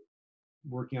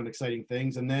 working on exciting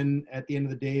things. And then at the end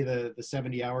of the day, the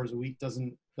 70 hours a week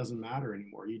doesn't matter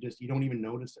anymore. You don't even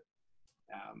notice it.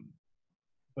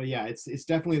 But yeah, it's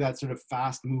definitely that sort of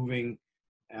fast moving,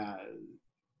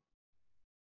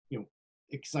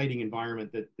 exciting environment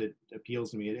that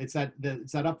appeals to me. It's that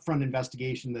upfront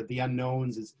investigation, that the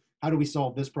unknowns is, how do we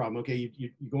solve this problem? Okay,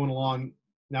 you're going along,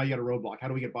 now you got a roadblock. How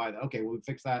do we get by that? Okay, well, we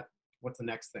fix that. What's the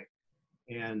next thing?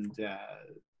 And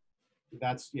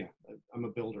that's, I'm a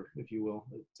builder, if you will.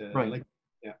 Right.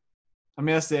 I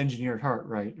mean, that's the engineer at heart,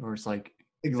 right? Or it's like,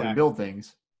 you want to build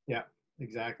things. Yeah,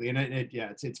 exactly. And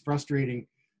it's frustrating.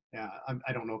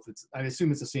 I don't know if I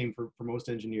assume it's the same for most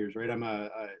engineers, right? I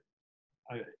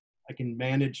can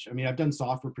manage. I mean, I've done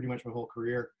software pretty much my whole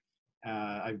career.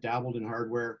 I've dabbled in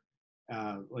hardware,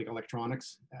 like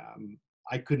electronics.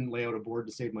 I couldn't lay out a board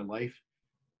to save my life.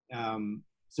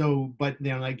 But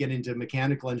then I get into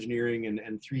mechanical engineering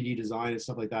and 3D design and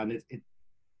stuff like that. And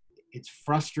it's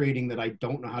frustrating that I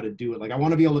don't know how to do it. Like, I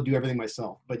want to be able to do everything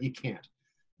myself, but you can't.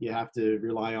 You have to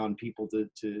rely on people and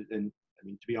I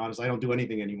mean, to be honest, I don't do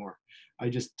anything anymore. I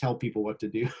just tell people what to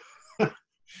do.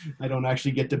 I don't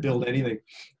actually get to build anything.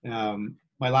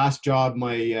 My last job,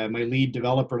 my lead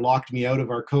developer locked me out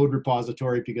of our code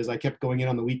repository because I kept going in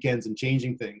on the weekends and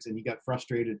changing things, and he got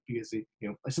frustrated because I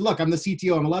said, look, I'm the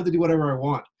CTO, I'm allowed to do whatever I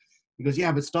want. He goes,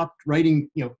 yeah, but stop writing,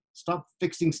 stop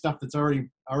fixing stuff that's already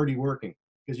working,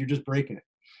 because you're just breaking it.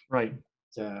 Right.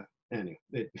 Anyway.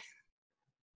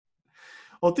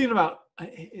 Well, thinking about,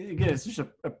 again, it's just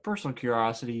a personal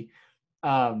curiosity.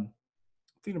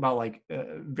 Thinking about like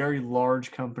a very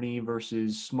large company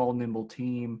versus small, nimble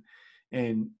team.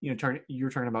 And, you're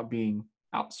talking about being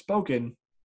outspoken,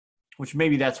 which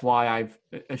maybe that's why I've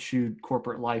eschewed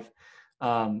corporate life.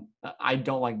 I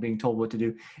don't like being told what to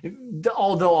do.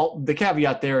 Although the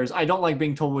caveat there is I don't like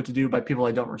being told what to do by people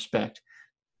I don't respect.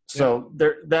 So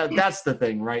that's the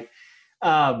thing, right?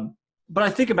 But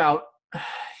I think about,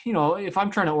 if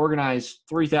I'm trying to organize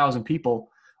 3,000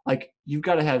 people, like, you've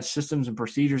got to have systems and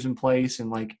procedures in place, and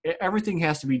like everything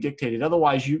has to be dictated.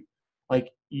 Otherwise,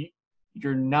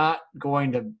 you're not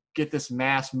going to get this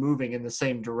mass moving in the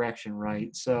same direction,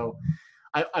 right? So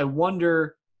I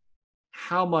wonder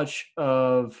how much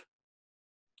of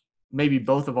maybe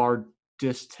both of our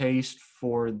distaste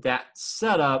for that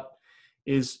setup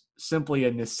is simply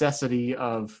a necessity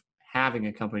of having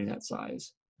a company that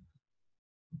size.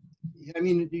 I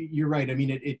mean, you're right. I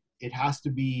mean, it has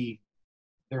to be,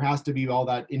 there has to be all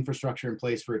that infrastructure in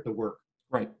place for it to work.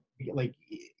 Right. Like,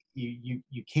 you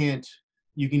can't,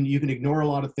 you can ignore a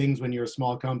lot of things when you're a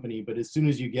small company, but as soon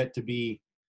as you get to be,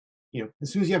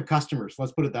 as soon as you have customers,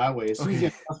 let's put it that way, as soon as you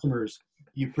have customers,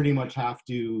 you pretty much have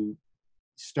to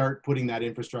start putting that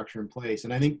infrastructure in place.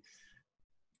 And I think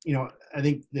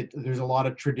that there's a lot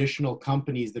of traditional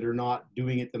companies that are not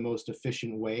doing it the most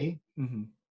efficient way,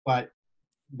 but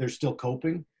they're still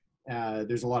coping.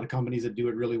 There's a lot of companies that do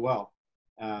it really well.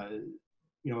 I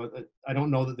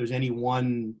don't know that there's any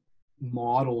one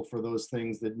model for those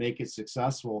things that make it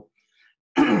successful.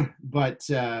 But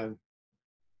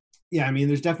yeah, I mean,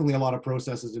 there's definitely a lot of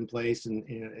processes in place, and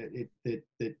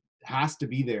it has to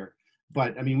be there.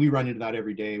 But I mean, we run into that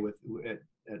every day at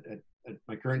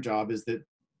my current job, is that,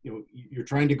 you're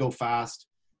trying to go fast,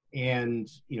 and,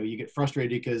 you get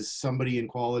frustrated because somebody in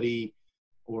quality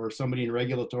or somebody in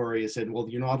regulatory has said, well,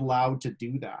 you're not allowed to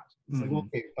do that. It's like, well,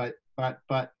 okay,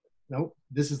 but no,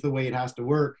 this is the way it has to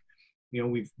work.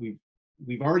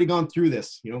 We've already gone through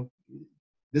this,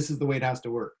 this is the way it has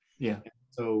to work. Yeah.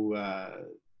 So,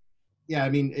 yeah, I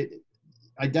mean,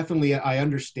 I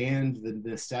understand the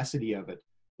necessity of it,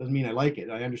 Doesn't mean I like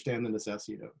it. I understand the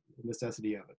necessity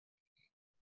of it.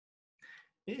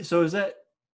 So is that,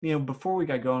 before we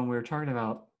got going, we were talking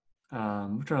about,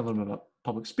 we're talking a little bit about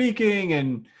public speaking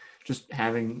and just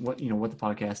having what the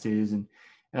podcast is. And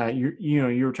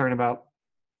you were talking about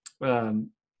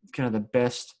kind of the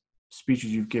best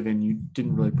speeches you've given you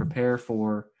didn't really prepare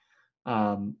for.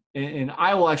 And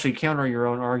I will actually counter your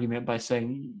own argument by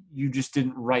saying you just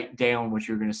didn't write down what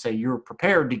you're going to say. You were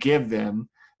prepared to give them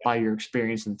by your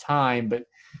experience and time, but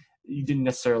you didn't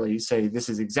necessarily say, this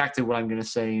is exactly what I'm going to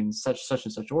say in such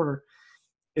and such order.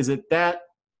 Is it that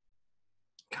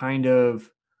kind of,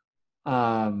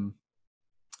 I don't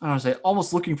want to say,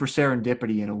 almost looking for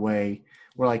serendipity in a way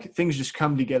where like things just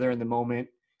come together in the moment?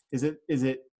 Is it,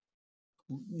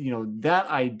 that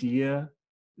idea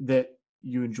that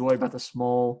you enjoy about the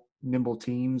small, nimble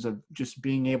teams of just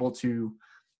being able to,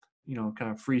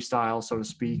 kind of freestyle, so to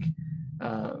speak,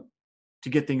 to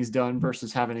get things done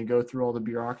versus having to go through all the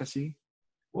bureaucracy?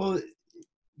 Well,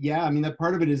 yeah, I mean, that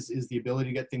part of it is the ability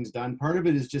to get things done. Part of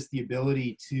it is just the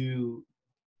ability to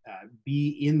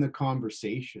be in the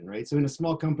conversation, right? So in a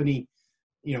small company,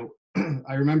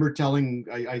 I remember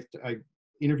I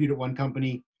interviewed at one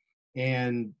company,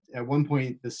 and at one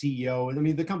point the CEO, I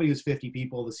mean, the company was 50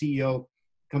 people. The CEO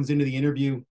comes into the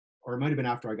interview, or it might've been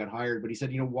after I got hired, but he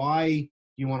said, why do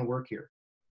you want to work here?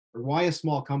 Or why a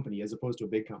small company as opposed to a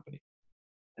big company?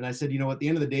 And I said, at the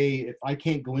end of the day, if I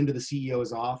can't go into the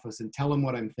CEO's office and tell him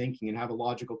what I'm thinking and have a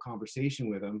logical conversation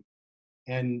with him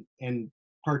and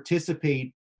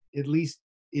participate at least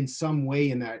in some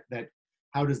way in that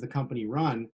how does the company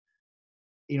run,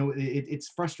 it's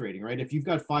frustrating, right? If you've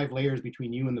got 5 layers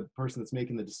between you and the person that's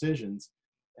making the decisions,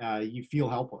 you feel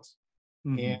helpless.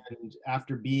 Mm-hmm. And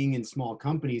after being in small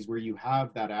companies where you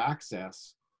have that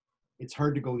access, it's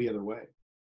hard to go the other way.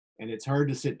 And it's hard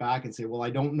to sit back and say, well,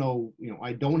 I don't know,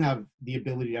 I don't have the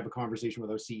ability to have a conversation with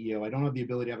our CEO. I don't have the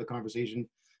ability to have a conversation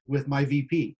with my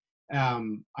VP.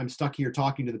 I'm stuck here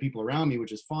talking to the people around me,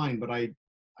 which is fine, but I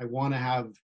want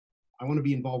to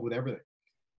be involved with everything.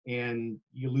 And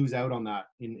you lose out on that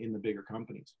in the bigger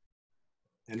companies.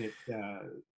 And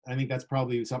I think that's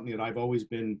probably something that I've always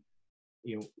been,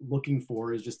 looking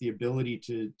for, is just the ability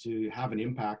to have an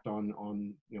impact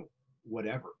on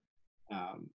whatever.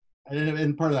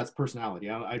 And part of that's personality.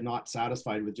 I'm not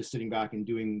satisfied with just sitting back and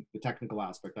doing the technical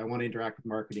aspect. I want to interact with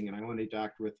marketing, and I want to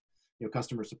interact with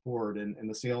customer support and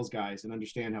the sales guys, and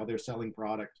understand how they're selling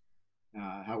product,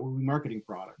 how we're marketing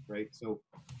product, right? So,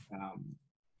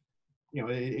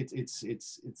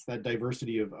 it's that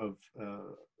diversity of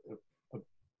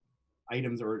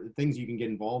items or things you can get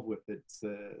involved with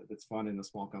that's fun in a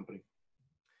small company.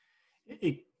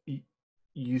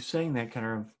 You saying that kind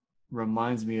of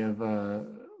reminds me of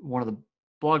one of the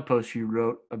blog posts you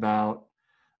wrote about,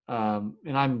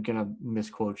 and I'm going to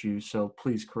misquote you, so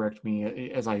please correct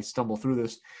me as I stumble through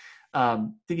this,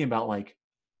 thinking about like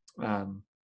kind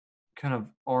of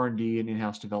R&D and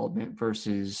in-house development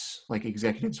versus like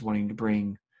executives wanting to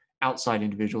bring outside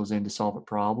individuals in to solve a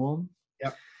problem.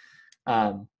 Yep.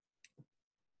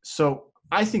 So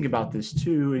I think about this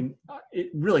too, and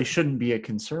it really shouldn't be a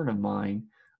concern of mine,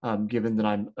 given that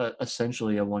I'm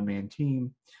essentially a one-man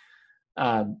team.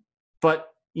 But,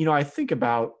 I think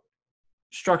about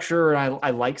structure, and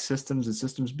I like systems and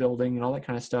systems building and all that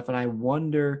kind of stuff. And I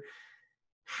wonder,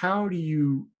 how do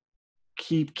you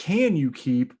can you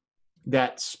keep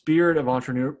that spirit of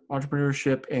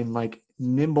entrepreneurship and like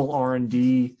nimble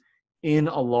R&D in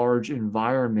a large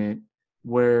environment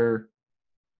where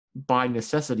by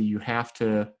necessity you have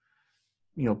to,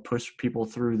 push people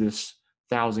through this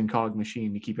 1,000-cog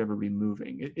machine to keep everybody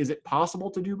moving? Is it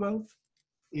possible to do both?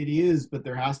 It is, but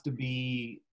there has to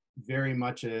be very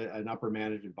much an upper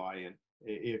management buy-in.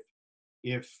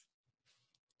 If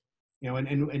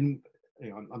I'm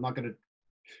not going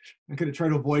to try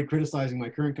to avoid criticizing my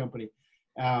current company.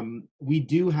 We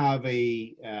do have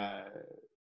we are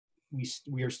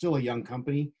still a young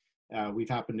company. We've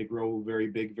happened to grow very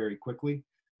big very quickly,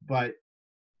 but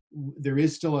there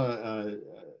is still a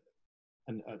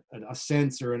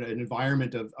sense or an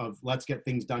environment of let's get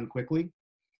things done quickly,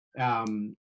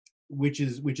 which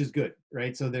is good,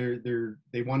 right? So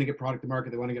they want to get product to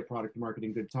market. They want to get product to market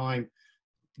in good time.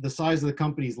 The size of the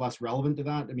company is less relevant to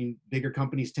that. I mean, bigger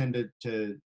companies tend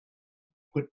to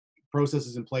put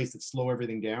processes in place that slow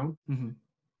everything down. Mm-hmm.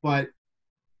 But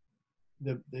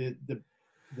the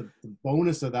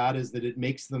bonus of that is that it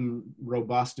makes them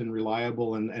robust and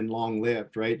reliable and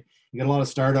long-lived, right? You got a lot of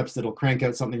startups that'll crank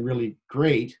out something really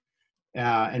great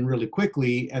and really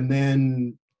quickly, and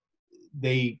then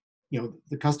the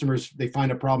customers, they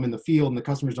find a problem in the field, and the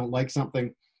customers don't like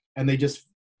something, and they just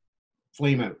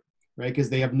flame out, right? Because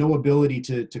they have no ability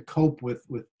to cope with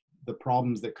the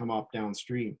problems that come up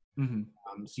downstream. Mm-hmm.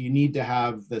 So you need to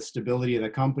have the stability of the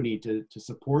company to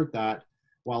support that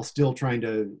while still trying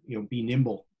to, be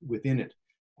nimble within it.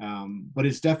 But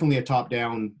it's definitely a top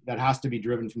down that has to be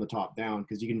driven from the top down,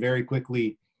 because you can very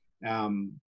quickly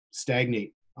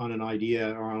stagnate on an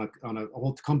idea, or on a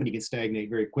whole company can stagnate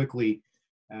very quickly.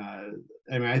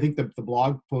 I think the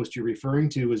blog post you're referring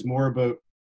to is more about,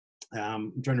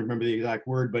 I'm trying to remember the exact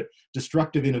word, but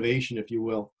destructive innovation, if you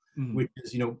will, Mm-hmm. which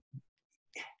is,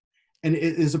 and it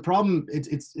is a problem.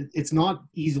 It's not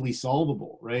easily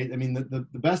solvable, right? I mean, the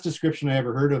best description I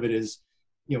ever heard of it is,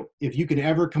 if you can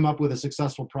ever come up with a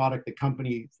successful product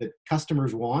that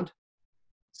customers want,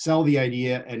 sell the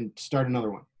idea and start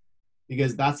another one,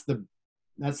 because that's the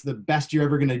best you're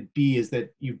ever going to be, is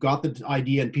that you've got the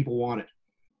idea and people want it.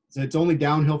 So it's only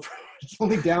downhill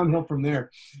from there.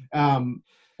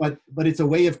 But it's a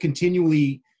way of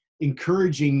continually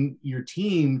encouraging your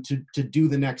team to do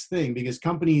the next thing, because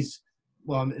companies,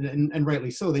 well, and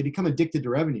rightly so, they become addicted to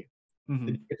revenue. Mm-hmm.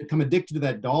 They become addicted to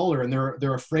that dollar, and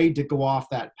they're afraid to go off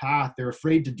that path. They're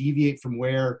afraid to deviate from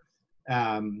where,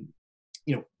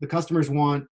 the customers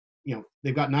want.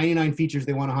 They've got 99 features,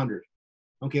 they want 100.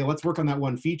 Okay, let's work on that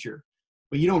one feature.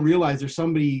 But you don't realize there's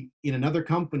somebody in another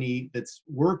company that's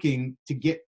working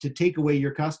to take away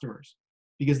your customers,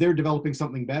 because they're developing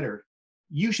something better.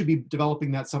 You should be developing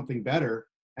that something better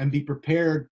and be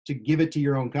prepared to give it to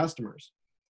your own customers.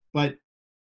 But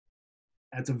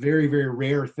that's a very, very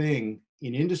rare thing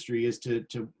in industry, is to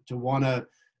want to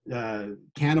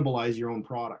cannibalize your own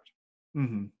product.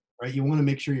 Mm-hmm. Right? You want to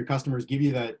make sure your customers give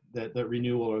you that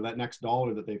renewal or that next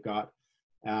dollar that they've got.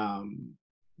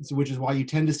 So, which is why you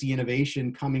tend to see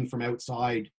innovation coming from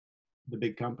outside the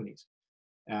big companies,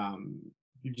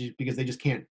 because they just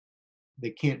can't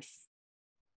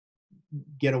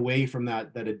get away from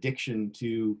that addiction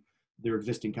to their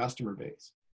existing customer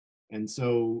base. And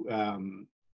so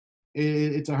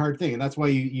it's a hard thing, and that's why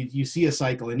you see a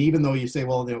cycle. And even though you say,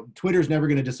 well, Twitter's never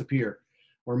going to disappear,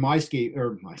 or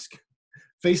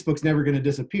Facebook's never going to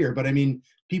disappear, but I mean,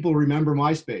 people remember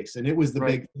MySpace, and it was the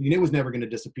big. I mean, it was never going to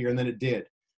disappear, and then it did.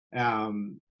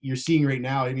 You're seeing right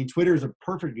now. I mean, Twitter is a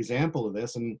perfect example of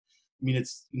this, and I mean,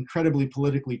 it's incredibly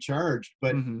politically charged,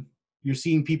 but Mm-hmm. you're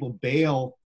seeing people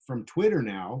bail from Twitter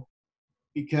now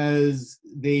because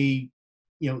they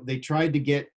tried to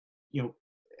get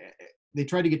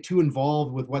too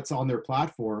involved with what's on their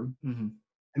platform. Mm-hmm.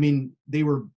 I mean, they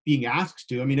were being asked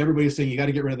to. I mean, everybody was saying you got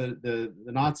to get rid of the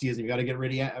Nazism, you got to get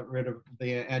rid of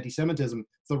the anti-Semitism.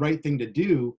 It's the right thing to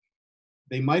do.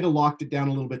 They might have locked it down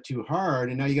a little bit too hard,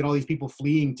 and now you get all these people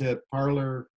fleeing to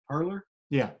Parler,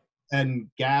 yeah, and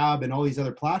Gab and all these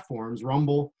other platforms,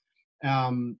 Rumble,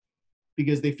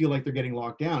 because they feel like they're getting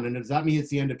locked down. And does that mean it's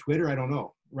the end of Twitter? I don't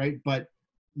know, right? But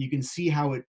you can see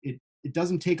how it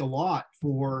doesn't take a lot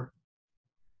for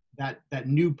that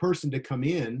new person to come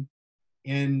in,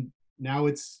 and now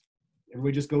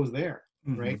everybody just goes there,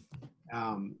 mm-hmm. right?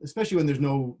 Especially when there's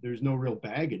no real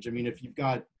baggage. I mean, if you've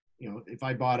got, if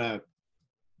I bought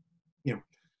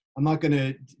I'm not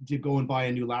going to go and buy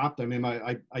a new laptop. I mean,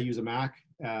 I use a Mac.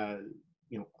 I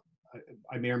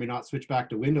may or may not switch back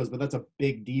to Windows, but that's a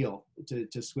big deal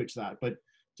to switch that. But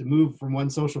to move from one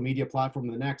social media platform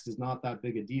to the next is not that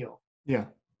big a deal. Yeah.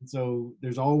 So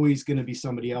there's always going to be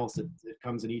somebody else that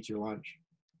comes and eats your lunch.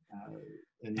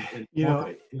 And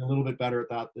a little bit better at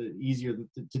that, the easier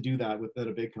to do that within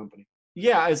a big company.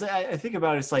 Yeah, as I think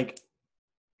about it, it's like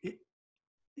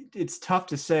it's tough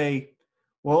to say,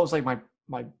 well, it's like my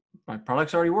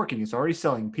product's already working, it's already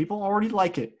selling, people already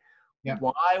like it. Yeah.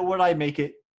 Why would I make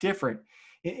it different?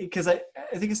 Because I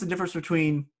think it's the difference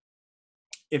between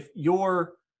if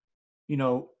you're,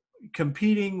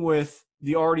 competing with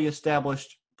the already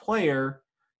established player,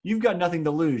 you've got nothing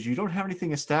to lose. You don't have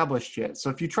anything established yet. So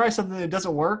if you try something that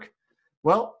doesn't work,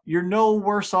 well, you're no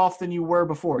worse off than you were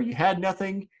before. You had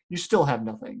nothing, you still have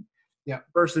nothing. Yeah.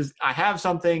 Versus I have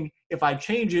something, if I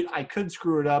change it, I could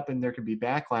screw it up and there could be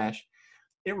backlash.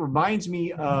 It reminds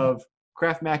me of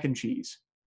Kraft mac and cheese.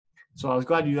 So I'm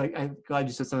glad you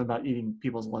said something about eating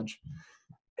people's lunch.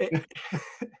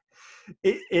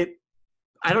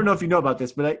 I don't know if you know about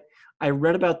this, but I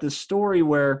read about this story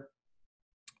where,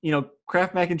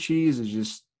 Kraft mac and cheese is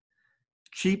just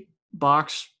cheap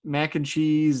box mac and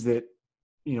cheese that,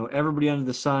 everybody under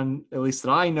the sun, at least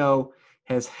that I know,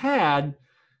 has had.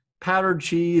 Powdered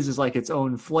cheese is like its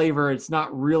own flavor. It's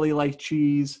not really like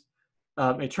cheese.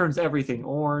 It turns everything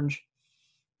orange.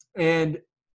 And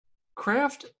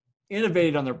Kraft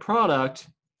innovated on their product,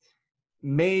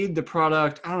 made the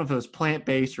product, I don't know if it was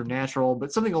plant-based or natural,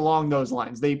 but something along those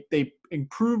lines. They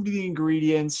improved the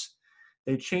ingredients,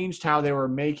 They changed how they were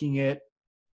making it,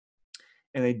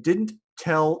 and they didn't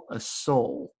tell a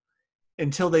soul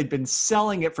until they'd been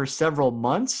selling it for several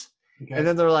months. Okay. And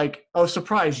then they're like, oh,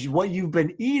 surprise, what you've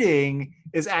been eating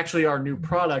is actually our new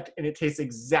product, and it tastes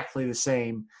exactly the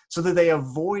same. So that they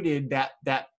avoided that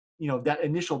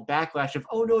initial backlash of,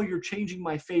 oh no, you're changing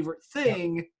my favorite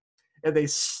thing. Yep. And they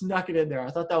snuck it in there.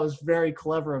 I thought that was very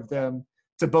clever of them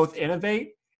to both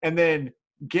innovate and then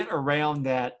get around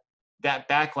that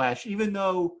backlash, even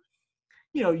though,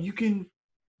 you can,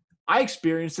 I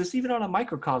experienced this even on a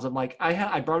microcosm. Like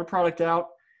I brought a product out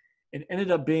and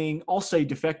ended up being, I'll say,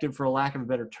 defective for a lack of a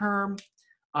better term.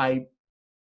 I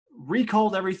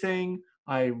recalled everything.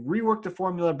 I reworked the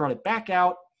formula, brought it back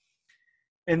out.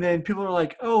 And then people are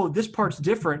like, oh, this part's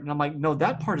different. And I'm like, no,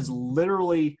 that part is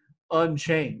literally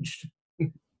unchanged.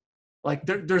 Like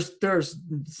there's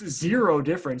zero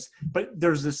difference, but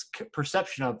there's this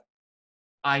perception of,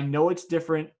 I know it's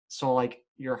different. So like,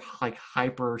 you're like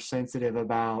hypersensitive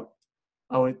about,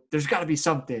 oh, there's got to be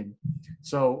something.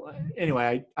 So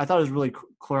anyway, I thought it was really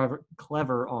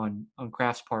clever on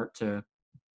Kraft's part to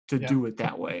do it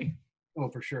that way. Oh,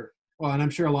 for sure. Well, and I'm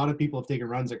sure a lot of people have taken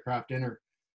runs at Kraft Dinner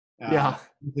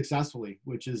successfully,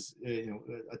 which is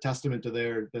a testament to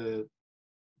their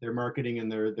marketing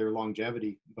and their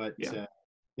longevity. But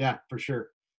for sure.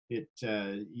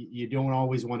 You don't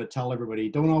always want to tell everybody,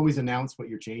 don't always announce what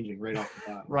you're changing right off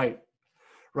the bat.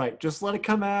 Right. Just let it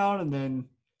come out. And then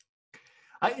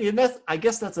I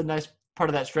guess that's a nice part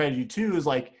of that strategy too, is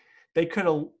like they could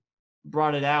have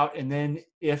brought it out. And then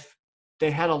if they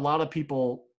had a lot of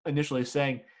people initially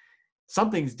saying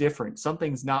something's different,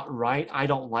 something's not right, I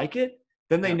don't like it,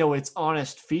 then they know it's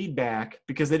honest feedback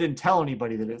because they didn't tell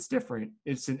anybody that it's different.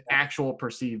 It's an actual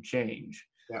perceived change.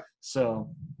 Yeah.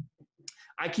 So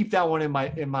I keep that one in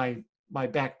my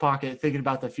back pocket, thinking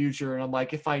about the future. And I'm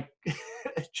like, if I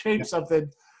change something,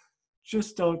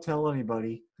 just don't tell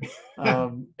anybody,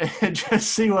 and just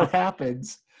see what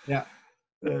happens. Yeah.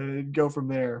 Go from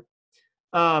there.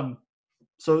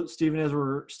 So Steve, as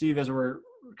we're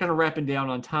kind of wrapping down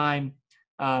on time,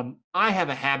 I have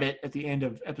a habit at the end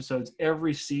of episodes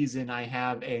every season. I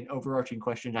have an overarching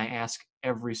question I ask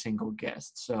every single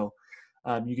guest. So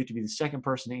you get to be the second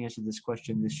person to answer this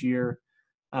question this year.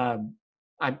 I'm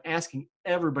asking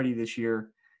everybody this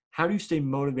year, how do you stay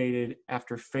motivated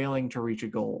after failing to reach a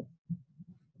goal?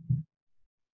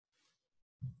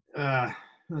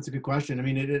 That's a good question. I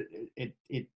mean, it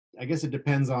I guess it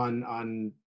depends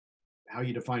on how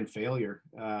you define failure.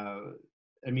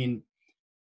 I mean,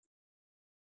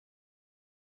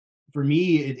 for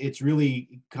me, it's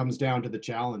really comes down to the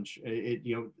challenge.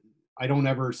 I don't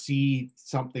ever see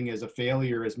something as a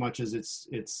failure as much as it's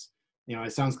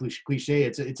it sounds cliche.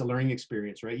 It's a learning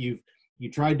experience, right? You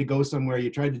tried to go somewhere, you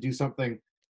tried to do something,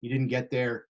 you didn't get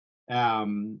there,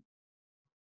 and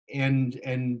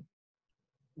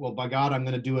well, by God, I'm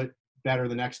going to do it better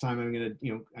the next time. I'm going to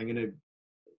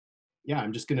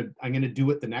do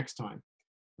it the next time,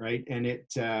 right? And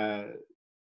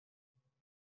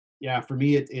for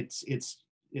me,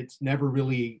 it's never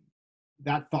really,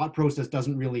 that thought process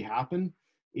doesn't really happen.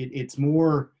 It's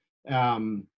more,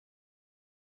 I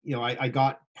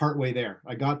got partway there.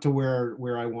 I got to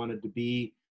where I wanted to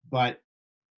be, but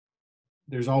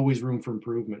there's always room for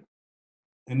improvement.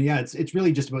 And it's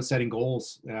really just about setting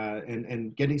goals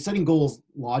and setting goals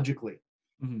logically.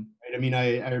 Mm-hmm. Right? I mean,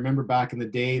 I remember back in the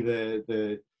day,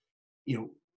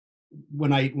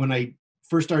 when I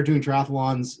first started doing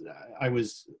triathlons, I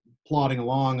was plodding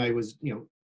along. I was,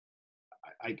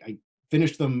 I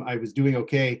finished them. I was doing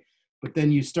okay, but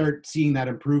then you start seeing that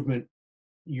improvement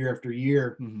year after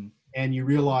year, mm-hmm. and you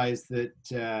realize that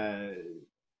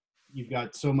you've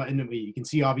got so much. And you can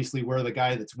see obviously where the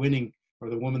guy that's winning or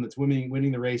the woman that's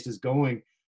winning the race is going,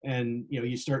 and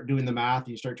you start doing the math.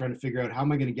 You start trying to figure out, how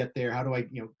am I going to get there? How do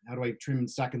I trim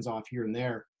seconds off here and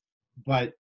there?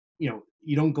 But you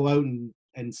don't go out and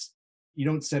you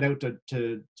don't set out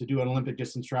to do an Olympic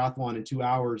distance triathlon in 2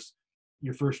 hours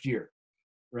your first year,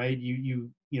 right? You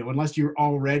unless you're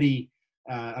already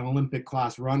an Olympic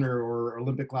class runner or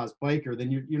Olympic class biker,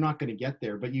 then you're not going to get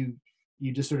there. But you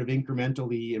just sort of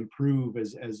incrementally improve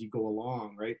as you go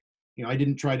along, right? I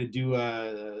didn't try to do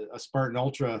a Spartan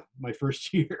Ultra my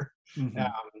first year. Mm-hmm.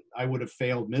 I would have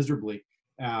failed miserably.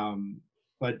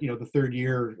 But the third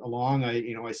year along,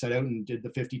 I set out and did the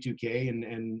 52K,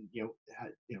 and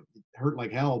it hurt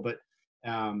like hell, but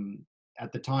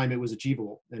at the time it was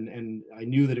achievable, and I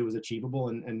knew that it was achievable,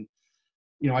 and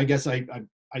I guess I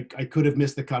could have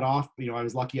missed the cutoff. I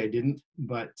was lucky I didn't,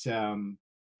 but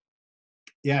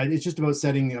it's just about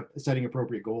setting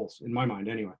appropriate goals in my mind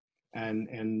anyway.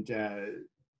 And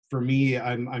for me,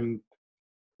 I'm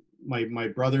my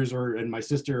brothers and my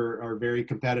sister are very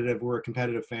competitive. We're a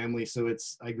competitive family, so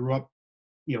I grew up,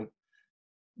 you know,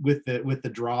 with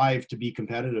the drive to be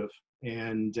competitive.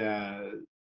 And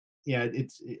yeah,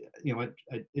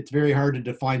 it's very hard to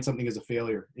define something as a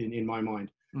failure in my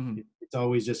mind. It's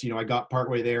always just, I got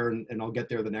partway there, and I'll get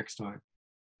there the next time.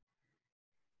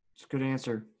 It's a good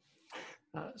answer.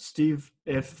 Steve,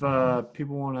 if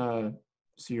people want to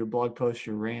see your blog posts,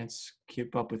 your rants,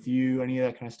 keep up with you, any of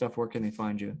that kind of stuff, where can they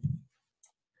find you?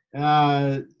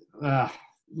 LinkedIn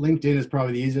is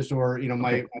probably the easiest, or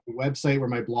my website where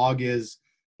my blog is,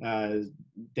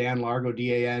 Dan Largo,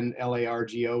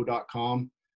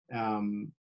 DANLARGO.com.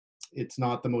 It's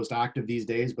not the most active these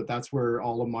days, but that's where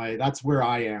that's where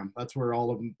I am. That's where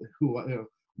all of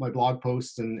my blog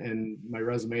posts and my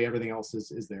resume, everything else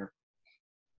is there.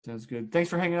 Sounds good. Thanks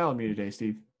for hanging out with me today,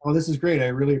 Steve. Oh, this is great. I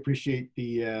really appreciate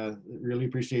you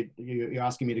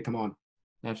asking me to come on.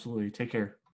 Absolutely. Take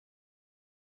care.